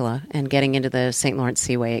Peninsula and getting into the St. Lawrence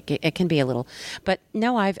Seaway, it can be a little. But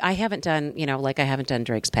no, I haven't done, I haven't done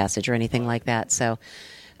Drake's Passage or anything like that. So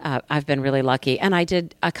I've been really lucky. And I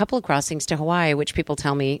did a couple of crossings to Hawaii, which people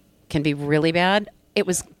tell me can be really bad. It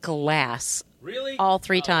was glass. Really? All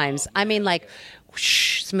 3 times. I mean, like,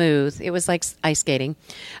 whoosh, smooth. It was like ice skating.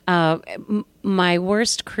 My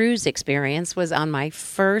worst cruise experience was on my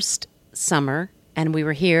first summer, and we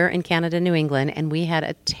were here in Canada, New England, and we had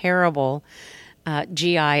a terrible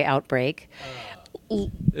GI outbreak.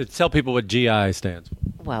 Tell people what GI stands for.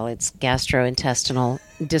 Well, it's gastrointestinal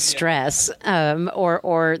distress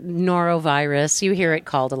or norovirus. You hear it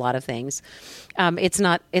called a lot of things. It's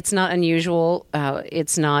not unusual.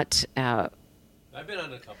 It's not. I've been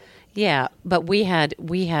on a couple. Yeah, but we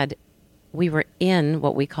were in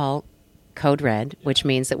what we call code red, which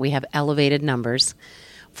means that we have elevated numbers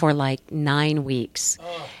for like 9 weeks.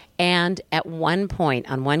 Oh. And at one point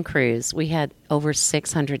on one cruise, we had over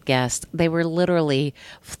 600 guests. They were literally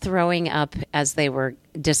throwing up as they were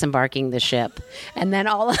disembarking the ship. And then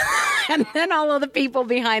all of the people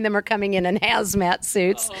behind them are coming in hazmat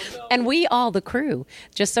suits. Oh, no. And we all, the crew,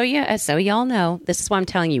 just so y'all know, this is why I'm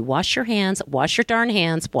telling you, wash your hands, wash your darn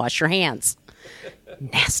hands, wash your hands.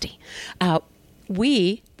 Nasty.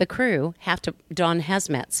 We, the crew, have to don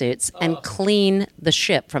hazmat suits and clean the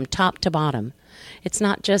ship from top to bottom. It's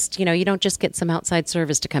not just, you don't just get some outside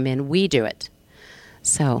service to come in. We do it.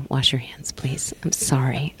 So wash your hands, please. I'm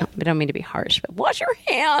sorry. I don't mean to be harsh, but wash your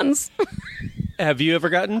hands. Have you ever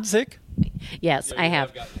gotten sick? Yes, I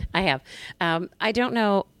have. I have. I don't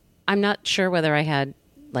know. I'm not sure whether I had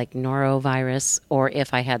like norovirus or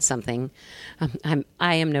if I had something.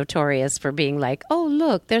 I am notorious for being like, oh,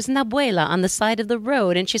 look, there's an abuela on the side of the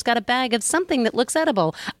road and she's got a bag of something that looks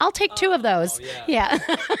edible. I'll take 2 of those. Yeah.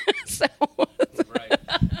 So.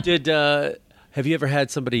 Right. Have you ever had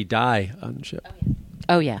somebody die on the ship?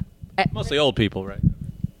 Oh, yeah. Mostly old people, right?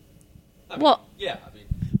 Yeah.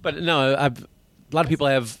 But no, a lot of people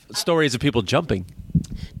have stories of people jumping.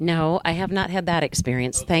 No, I have not had that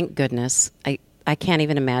experience. Thank goodness. I can't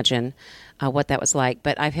even imagine what that was like.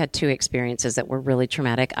 But I've had 2 experiences that were really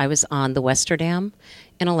traumatic. I was on the Westerdam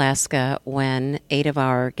in Alaska when 8 of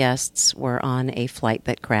our guests were on a flight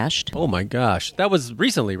that crashed. Oh, my gosh. That was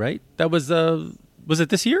recently, right? That was it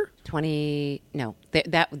this year? They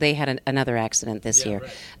had another accident this year.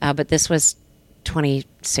 Right. But this was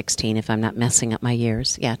 2016, if I'm not messing up my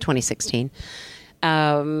years. Yeah, 2016.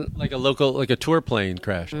 Like a tour plane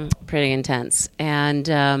crash. Pretty intense.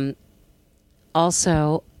 And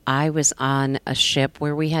also, I was on a ship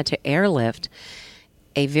where we had to airlift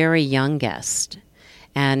a very young guest.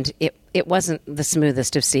 And it wasn't the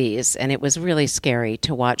smoothest of seas, and it was really scary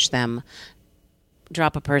to watch them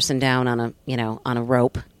drop a person down on a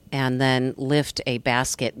rope and then lift a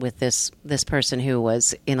basket with this person who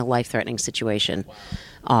was in a life-threatening situation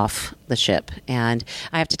off the ship. And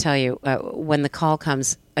I have to tell you, when the call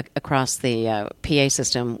comes across the PA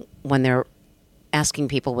system, when they're asking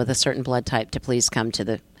people with a certain blood type to please come to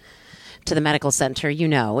the medical center,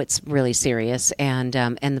 it's really serious. And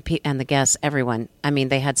the guests, everyone. I mean,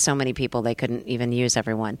 they had so many people they couldn't even use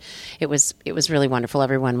everyone. It was really wonderful.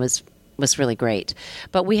 Everyone was really great.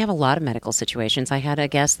 But we have a lot of medical situations. I had a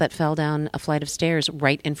guest that fell down a flight of stairs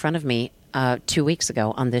right in front of me 2 weeks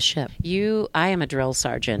ago on this ship. I am a drill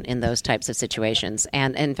sergeant in those types of situations.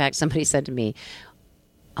 And in fact, somebody said to me,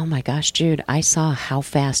 oh my gosh, Jude, I saw how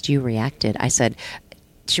fast you reacted. I said,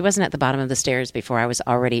 she wasn't at the bottom of the stairs before I was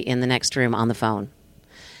already in the next room on the phone.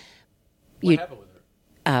 What happened with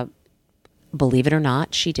her? Believe it or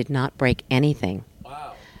not, she did not break anything.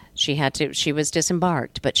 Wow. She was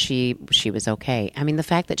disembarked, but she was okay. I mean, the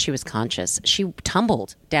fact that she was conscious, she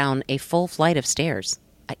tumbled down a full flight of stairs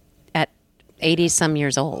at 80-some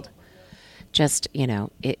years old. Just,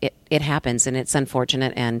 it happens, and it's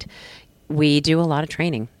unfortunate, and we do a lot of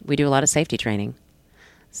training. We do a lot of safety training.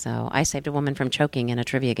 So I saved a woman from choking in a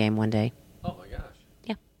trivia game one day. Oh, my gosh.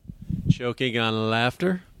 Yeah. Choking on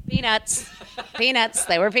laughter? Peanuts. Peanuts.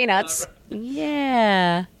 They were peanuts.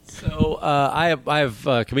 Yeah. So I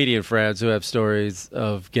have comedian friends who have stories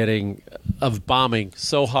of bombing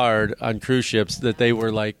so hard on cruise ships that they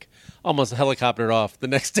were like almost helicoptered off the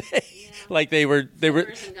next day. Like they were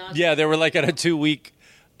like on a 2-week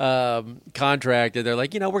contract, and they're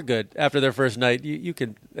like, we're good. After their first night, you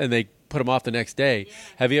can, and they put them off the next day. Yeah.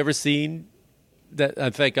 Have you ever seen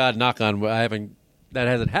that? Thank God, knock on, that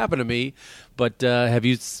hasn't happened to me. But have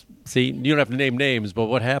you seen? You don't have to name names, but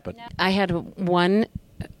what happened? I had one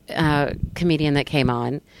comedian that came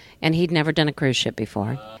on, and he'd never done a cruise ship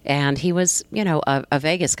before, and he was, a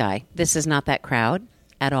Vegas guy. This is not that crowd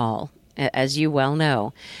at all, as you well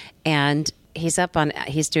know, and he's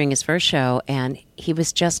doing his first show, and he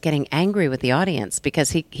was just getting angry with the audience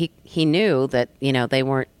because he knew that, they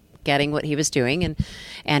weren't getting what he was doing,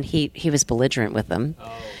 and he was belligerent with them.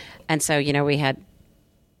 And so, we had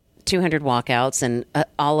 200 walkouts, and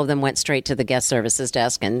all of them went straight to the guest services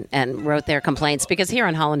desk and wrote their complaints, because here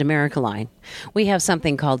on Holland America Line, we have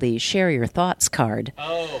something called the Share Your Thoughts card.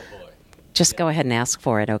 Oh, boy. Just go ahead and ask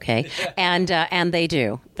for it, okay? And they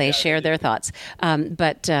do. They share their thoughts.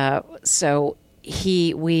 So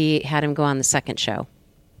we had him go on the second show,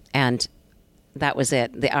 and that was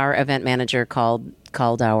it. Our event manager called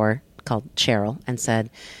Cheryl and said,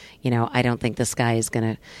 I don't think this guy is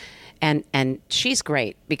going to. And she's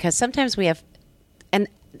great, because sometimes we have,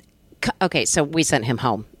 so we sent him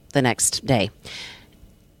home the next day.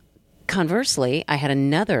 Conversely, I had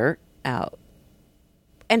another,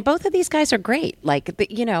 and both of these guys are great. Like,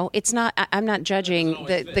 it's not, I'm not judging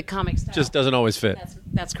the comic style. Just doesn't always fit.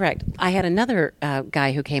 That's correct. I had another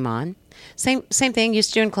guy who came on, same thing, used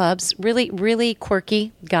to do in clubs, really, really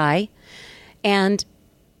quirky guy. And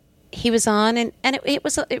he was on, and it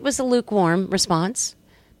was a lukewarm response.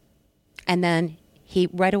 And then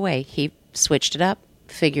right away, he switched it up,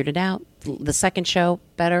 figured it out. The second show,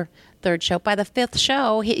 better. Third show. By the fifth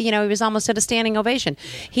show, he was almost at a standing ovation.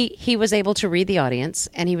 He was able to read the audience,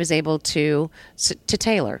 and he was able to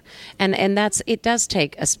tailor. And it does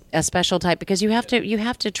take a special type, because you have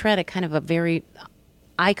to tread a kind of a very,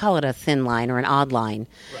 I call it a thin line or an odd line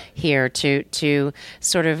here to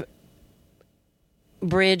sort of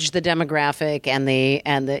bridge the demographic and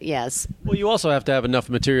the yes. Well, you also have to have enough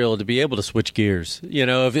material to be able to switch gears.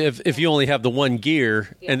 If you only have the one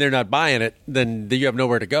gear and they're not buying it, then you have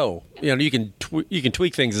nowhere to go. You can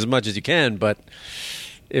tweak things as much as you can, but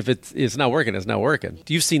if it's not working, it's not working.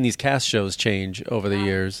 You've seen these cast shows change over the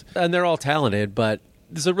years, and they're all talented, but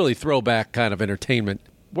this is a really throwback kind of entertainment.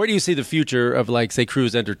 Where do you see the future of, like, say,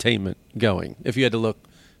 cruise entertainment going? If you had to look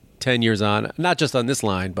 10 years on, not just on this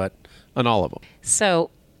line, but on all of them.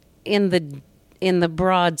 So, in the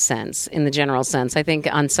broad sense, in the general sense, I think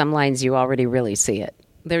on some lines you already really see it.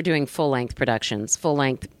 They're doing full-length productions,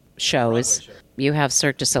 full-length shows. You have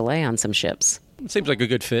Cirque du Soleil on some ships. It seems like a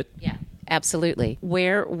good fit. Yeah, absolutely.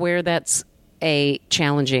 Where that's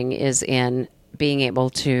challenging is in being able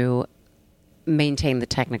to maintain the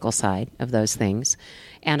technical side of those things,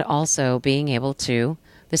 and also being able to,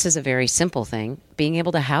 this is a very simple thing, being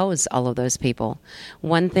able to house all of those people.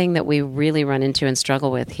 One thing that we really run into and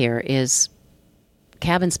struggle with here is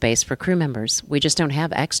cabin space for crew members. We just don't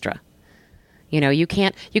have extra. You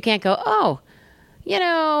can't go,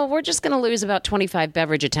 we're just going to lose about 25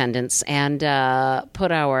 beverage attendants and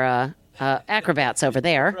put our acrobats over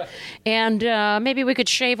there. Right. And maybe we could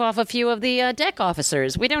shave off a few of the deck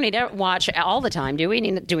officers. We don't need to watch all the time, do we?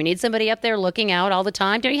 Do we need somebody up there looking out all the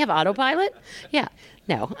time? Don't you have autopilot? Yeah.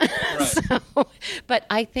 No. Right. But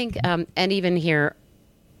I think, and even here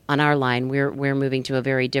on our line, we're moving to a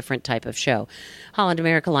very different type of show. Holland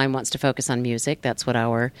America Line wants to focus on music. That's what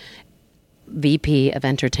our VP of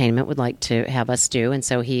Entertainment would like to have us do. And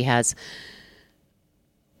so he has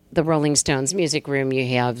the Rolling Stones Music Room. You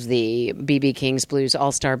have the B.B. King's Blues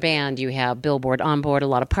All-Star Band. You have Billboard on board, a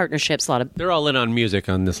lot of partnerships, They're all in on music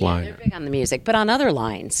on this line. They're big on the music. But on other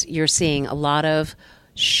lines, you're seeing a lot of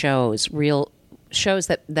real shows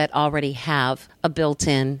that already have a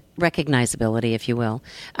built-in recognizability, if you will.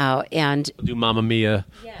 And do Mamma Mia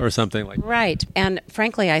or something like that. Right. And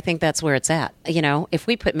frankly, I think that's where it's at. If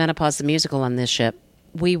we put Menopause the Musical on this ship,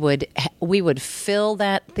 we would fill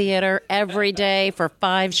that theater every day for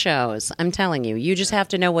 5 shows. I'm telling you. You just have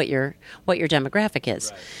to know what your demographic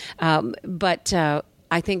is. Right. But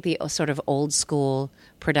I think the sort of old school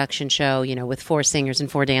production show, with 4 singers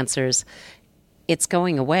and 4 dancers, it's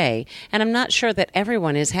going away, and I'm not sure that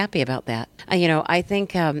everyone is happy about that. I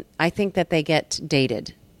think that they get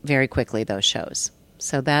dated very quickly, those shows.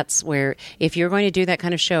 So that's where, if you're going to do that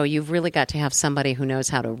kind of show, you've really got to have somebody who knows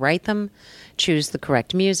how to write them, choose the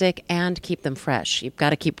correct music, and keep them fresh. You've got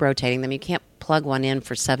to keep rotating them. You can't plug one in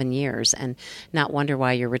for 7 years and not wonder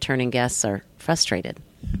why your returning guests are frustrated.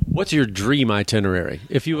 What's your dream itinerary?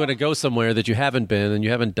 If you were to go somewhere that you haven't been and you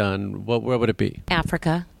haven't done, where would it be?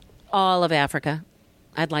 Africa. All of Africa.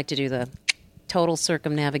 I'd like to do the total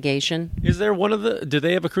circumnavigation. Is there do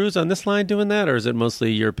they have a cruise on this line doing that, or is it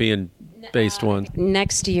mostly European-based ones?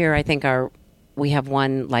 Next year, I think we have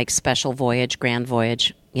one like special voyage, grand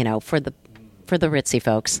voyage, for the ritzy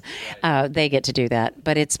folks. They get to do that,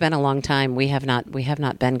 but it's been a long time. We have not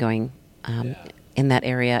been going in that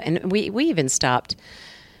area, and we even stopped.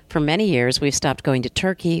 For many years, we've stopped going to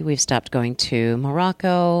Turkey. We've stopped going to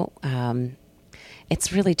Morocco.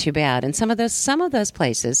 It's really too bad. And some of those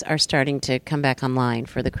places are starting to come back online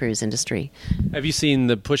for the cruise industry. Have you seen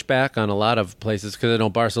the pushback on a lot of places? Because I know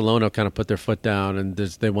Barcelona kind of put their foot down, and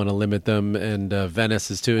they want to limit them, and Venice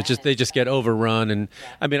is too. It's just they just get overrun. And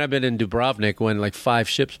I mean, I've been in Dubrovnik when like 5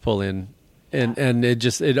 ships pull in, and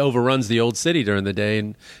it overruns the old city during the day,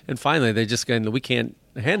 and finally they just we can't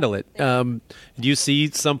handle it. Do you see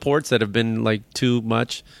some ports that have been like too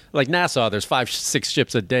much? Like Nassau, there's 5-6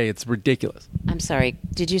 ships a day. It's ridiculous. I'm sorry.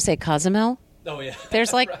 Did you say Cozumel? Oh yeah.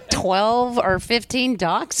 There's like 12 or 15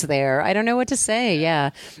 docks there. I don't know what to say. Yeah.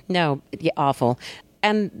 No, awful.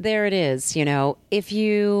 And there it is. If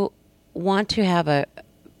you want to have a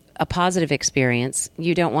positive experience,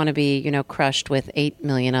 you don't want to be, crushed with 8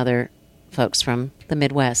 million other folks from the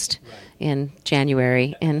Midwest in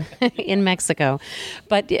January in Mexico.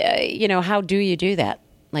 But, how do you do that?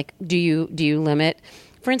 Like, do you limit?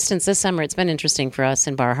 For instance, this summer, it's been interesting for us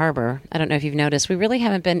in Bar Harbor. I don't know if you've noticed. We really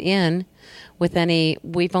haven't been in with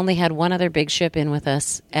we've only had one other big ship in with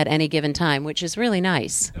us at any given time, which is really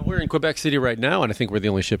nice. And we're in Quebec City right now, and I think we're the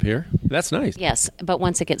only ship here. That's nice. Yes, but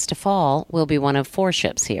once it gets to fall, we'll be one of 4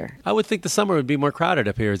 ships here. I would think the summer would be more crowded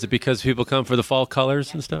up here. Is it because people come for the fall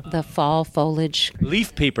colors and stuff? The fall foliage.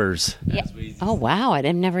 Leaf peepers. Yeah. Oh, wow. I've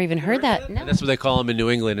never even heard that. No. That's what they call them in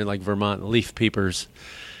New England and like Vermont, leaf peepers,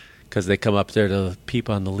 because they come up there to peep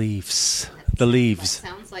on the leaves. The leaves. That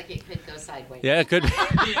sounds like it could go sideways. Yeah, it could.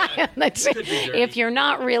 If you're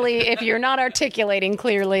not articulating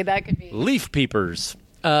clearly, that could be leaf peepers.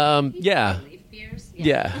 Yeah. Leaf peers?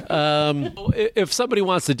 Yeah. If somebody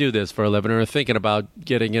wants to do this for a living or are thinking about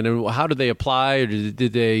getting in, how do they apply? Or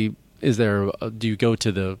do you go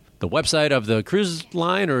to the website of the cruise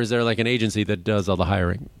line, or is there like an agency that does all the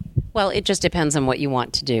hiring? Well, it just depends on what you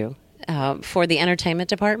want to do. For the entertainment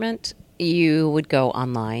department, you would go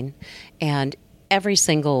online, and every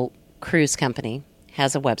single cruise company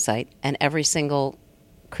has a website, and every single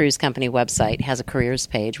cruise company website has a careers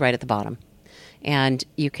page right at the bottom. And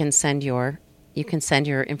you can send your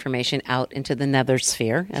information out into the nether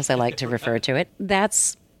sphere, as I like to refer to it.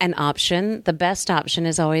 That's an option. The best option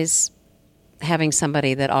is always having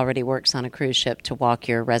somebody that already works on a cruise ship to walk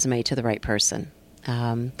your resume to the right person.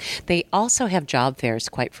 They also have job fairs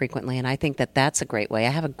quite frequently, and I think that that's a great way.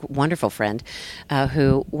 I have a wonderful friend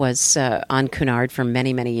who was on Cunard for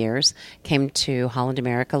many, many years, came to Holland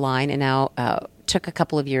America Line, and now took a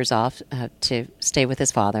couple of years off to stay with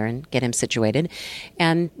his father and get him situated.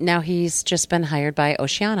 And now he's just been hired by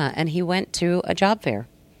Oceania, and he went to a job fair,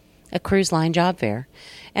 a cruise line job fair.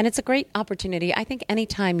 And it's a great opportunity. I think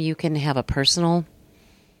anytime you can have a personal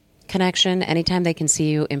connection, anytime they can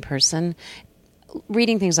see you in person,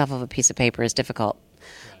 reading things off of a piece of paper is difficult.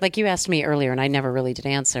 Like you asked me earlier, and I never really did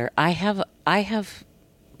answer. I have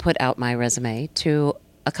put out my resume to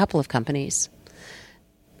a couple of companies.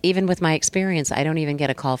 Even with my experience, I don't even get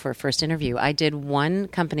a call for a first interview. I did one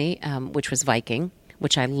company, which was Viking,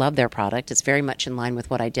 which I love their product. It's very much in line with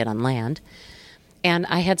what I did on land. And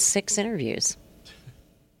I had 6 interviews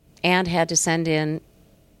and had to send in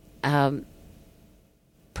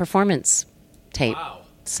performance tape. Wow.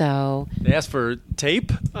 So they asked for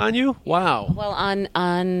tape on you? Wow. Well,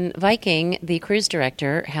 on Viking, the cruise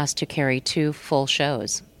director has to carry 2 full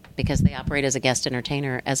shows because they operate as a guest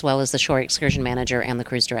entertainer as well as the shore excursion manager and the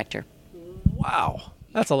cruise director. Wow.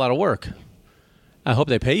 That's a lot of work. I hope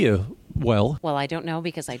they pay you well. Well, I don't know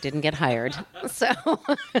because I didn't get hired. So.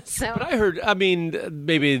 But I heard,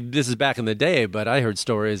 maybe this is back in the day, but I heard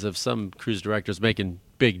stories of some cruise directors making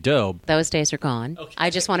big dough. Those days are gone. Okay.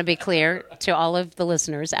 I just want to be clear to all of the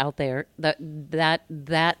listeners out there that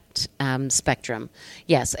spectrum.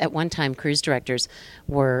 Yes, at one time, cruise directors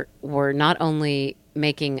were not only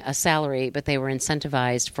making a salary, but they were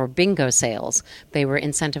incentivized for bingo sales. They were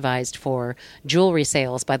incentivized for jewelry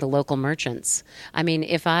sales by the local merchants. I mean,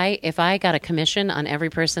 if I got a commission on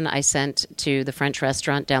every person I sent to the French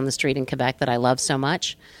restaurant down the street in Quebec that I love so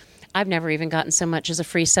much, I've never even gotten so much as a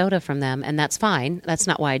free soda from them, and that's fine. That's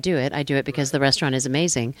not why I do it. I do it because the restaurant is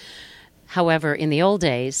amazing. However, in the old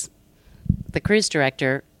days, the cruise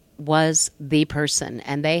director was the person,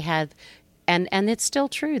 and they had, and it's still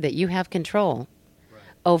true that you have control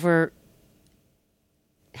over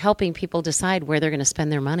helping people decide where they're going to spend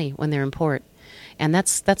their money when they're in port. And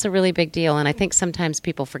that's a really big deal, and I think sometimes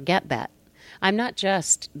people forget that. I'm not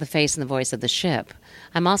just the face and the voice of the ship.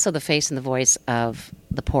 I'm also the face and the voice of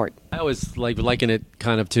the port. I always liken it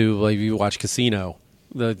kind of to like you watch Casino,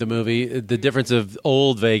 the movie, the difference of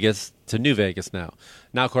old Vegas to new Vegas now.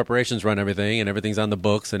 Now corporations run everything, and everything's on the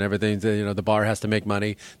books, and everything's, the bar has to make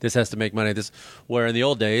money. This has to make money. Where in the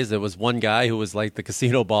old days, there was one guy who was like the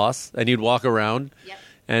casino boss, and he'd walk around. Yep.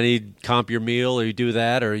 and he'd comp your meal, or you do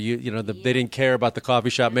that, or they didn't care about the coffee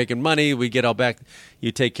shop making money. We get all back.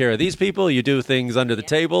 You take care of these people. You do things under the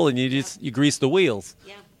table, and you grease the wheels.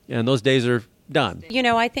 Yeah. And those days are done.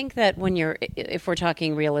 I think that if we're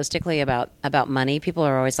talking realistically about money, people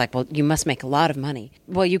are always like, well, you must make a lot of money.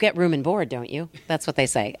 Well, you get room and board, don't you? That's what they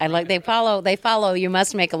say. They follow, you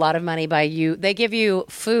must make a lot of money by you. They give you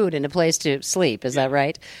food and a place to sleep. Is that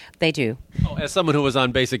right? They do. Oh, as someone who was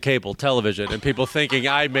on basic cable television and people thinking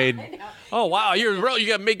I made, oh, wow, you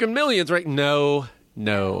got making millions, right? No.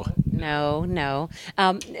 No,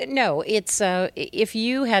 it's if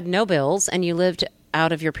you had no bills and you lived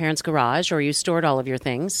out of your parents' garage, or you stored all of your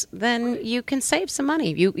things, then you can save some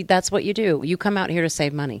money. That's what you do. You come out here to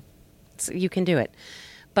save money. You can do it.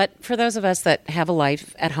 But for those of us that have a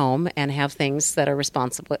life at home and have things that are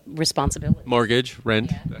responsibility. Mortgage,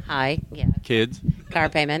 rent. Kids. Car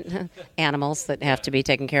payment, animals that have to be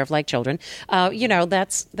taken care of like children. I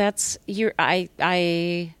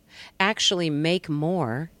actually make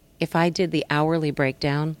more. If I did the hourly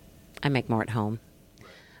breakdown, I make more at home.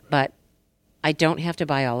 But I don't have to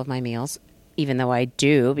buy all of my meals, even though I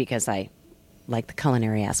do, because I like the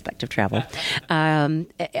culinary aspect of travel.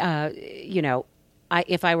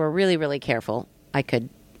 If I were really, really careful, I could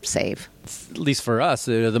save. At least for us,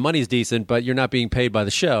 the money's decent, but you're not being paid by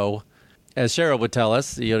the show. As Cheryl would tell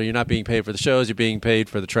us, you're not being paid for the shows, you're being paid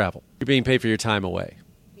for the travel. You're being paid for your time away,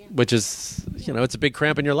 which is, it's a big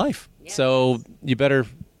cramp in your life. Yeah. So you better,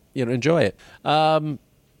 enjoy it.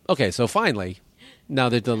 Okay, so finally, now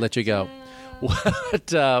that they'll let you go.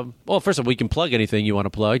 Well, first of all, we can plug anything you want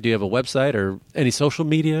to plug. Do you have a website or any social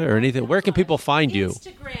media or anything? Where can people find you?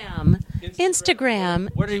 Instagram.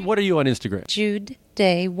 What are you on Instagram? Jude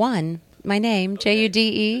Day 1. My name,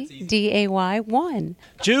 JUDEDAY 1.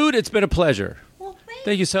 Jude, it's been a pleasure. Well,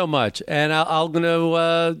 thank you so much. And I'm going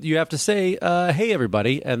to, you have to say, hey,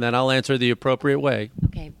 everybody, and then I'll answer the appropriate way.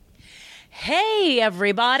 Okay. Hey,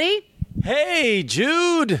 everybody. Hey,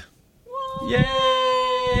 Jude. Whoa.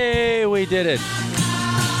 Yay, we did it.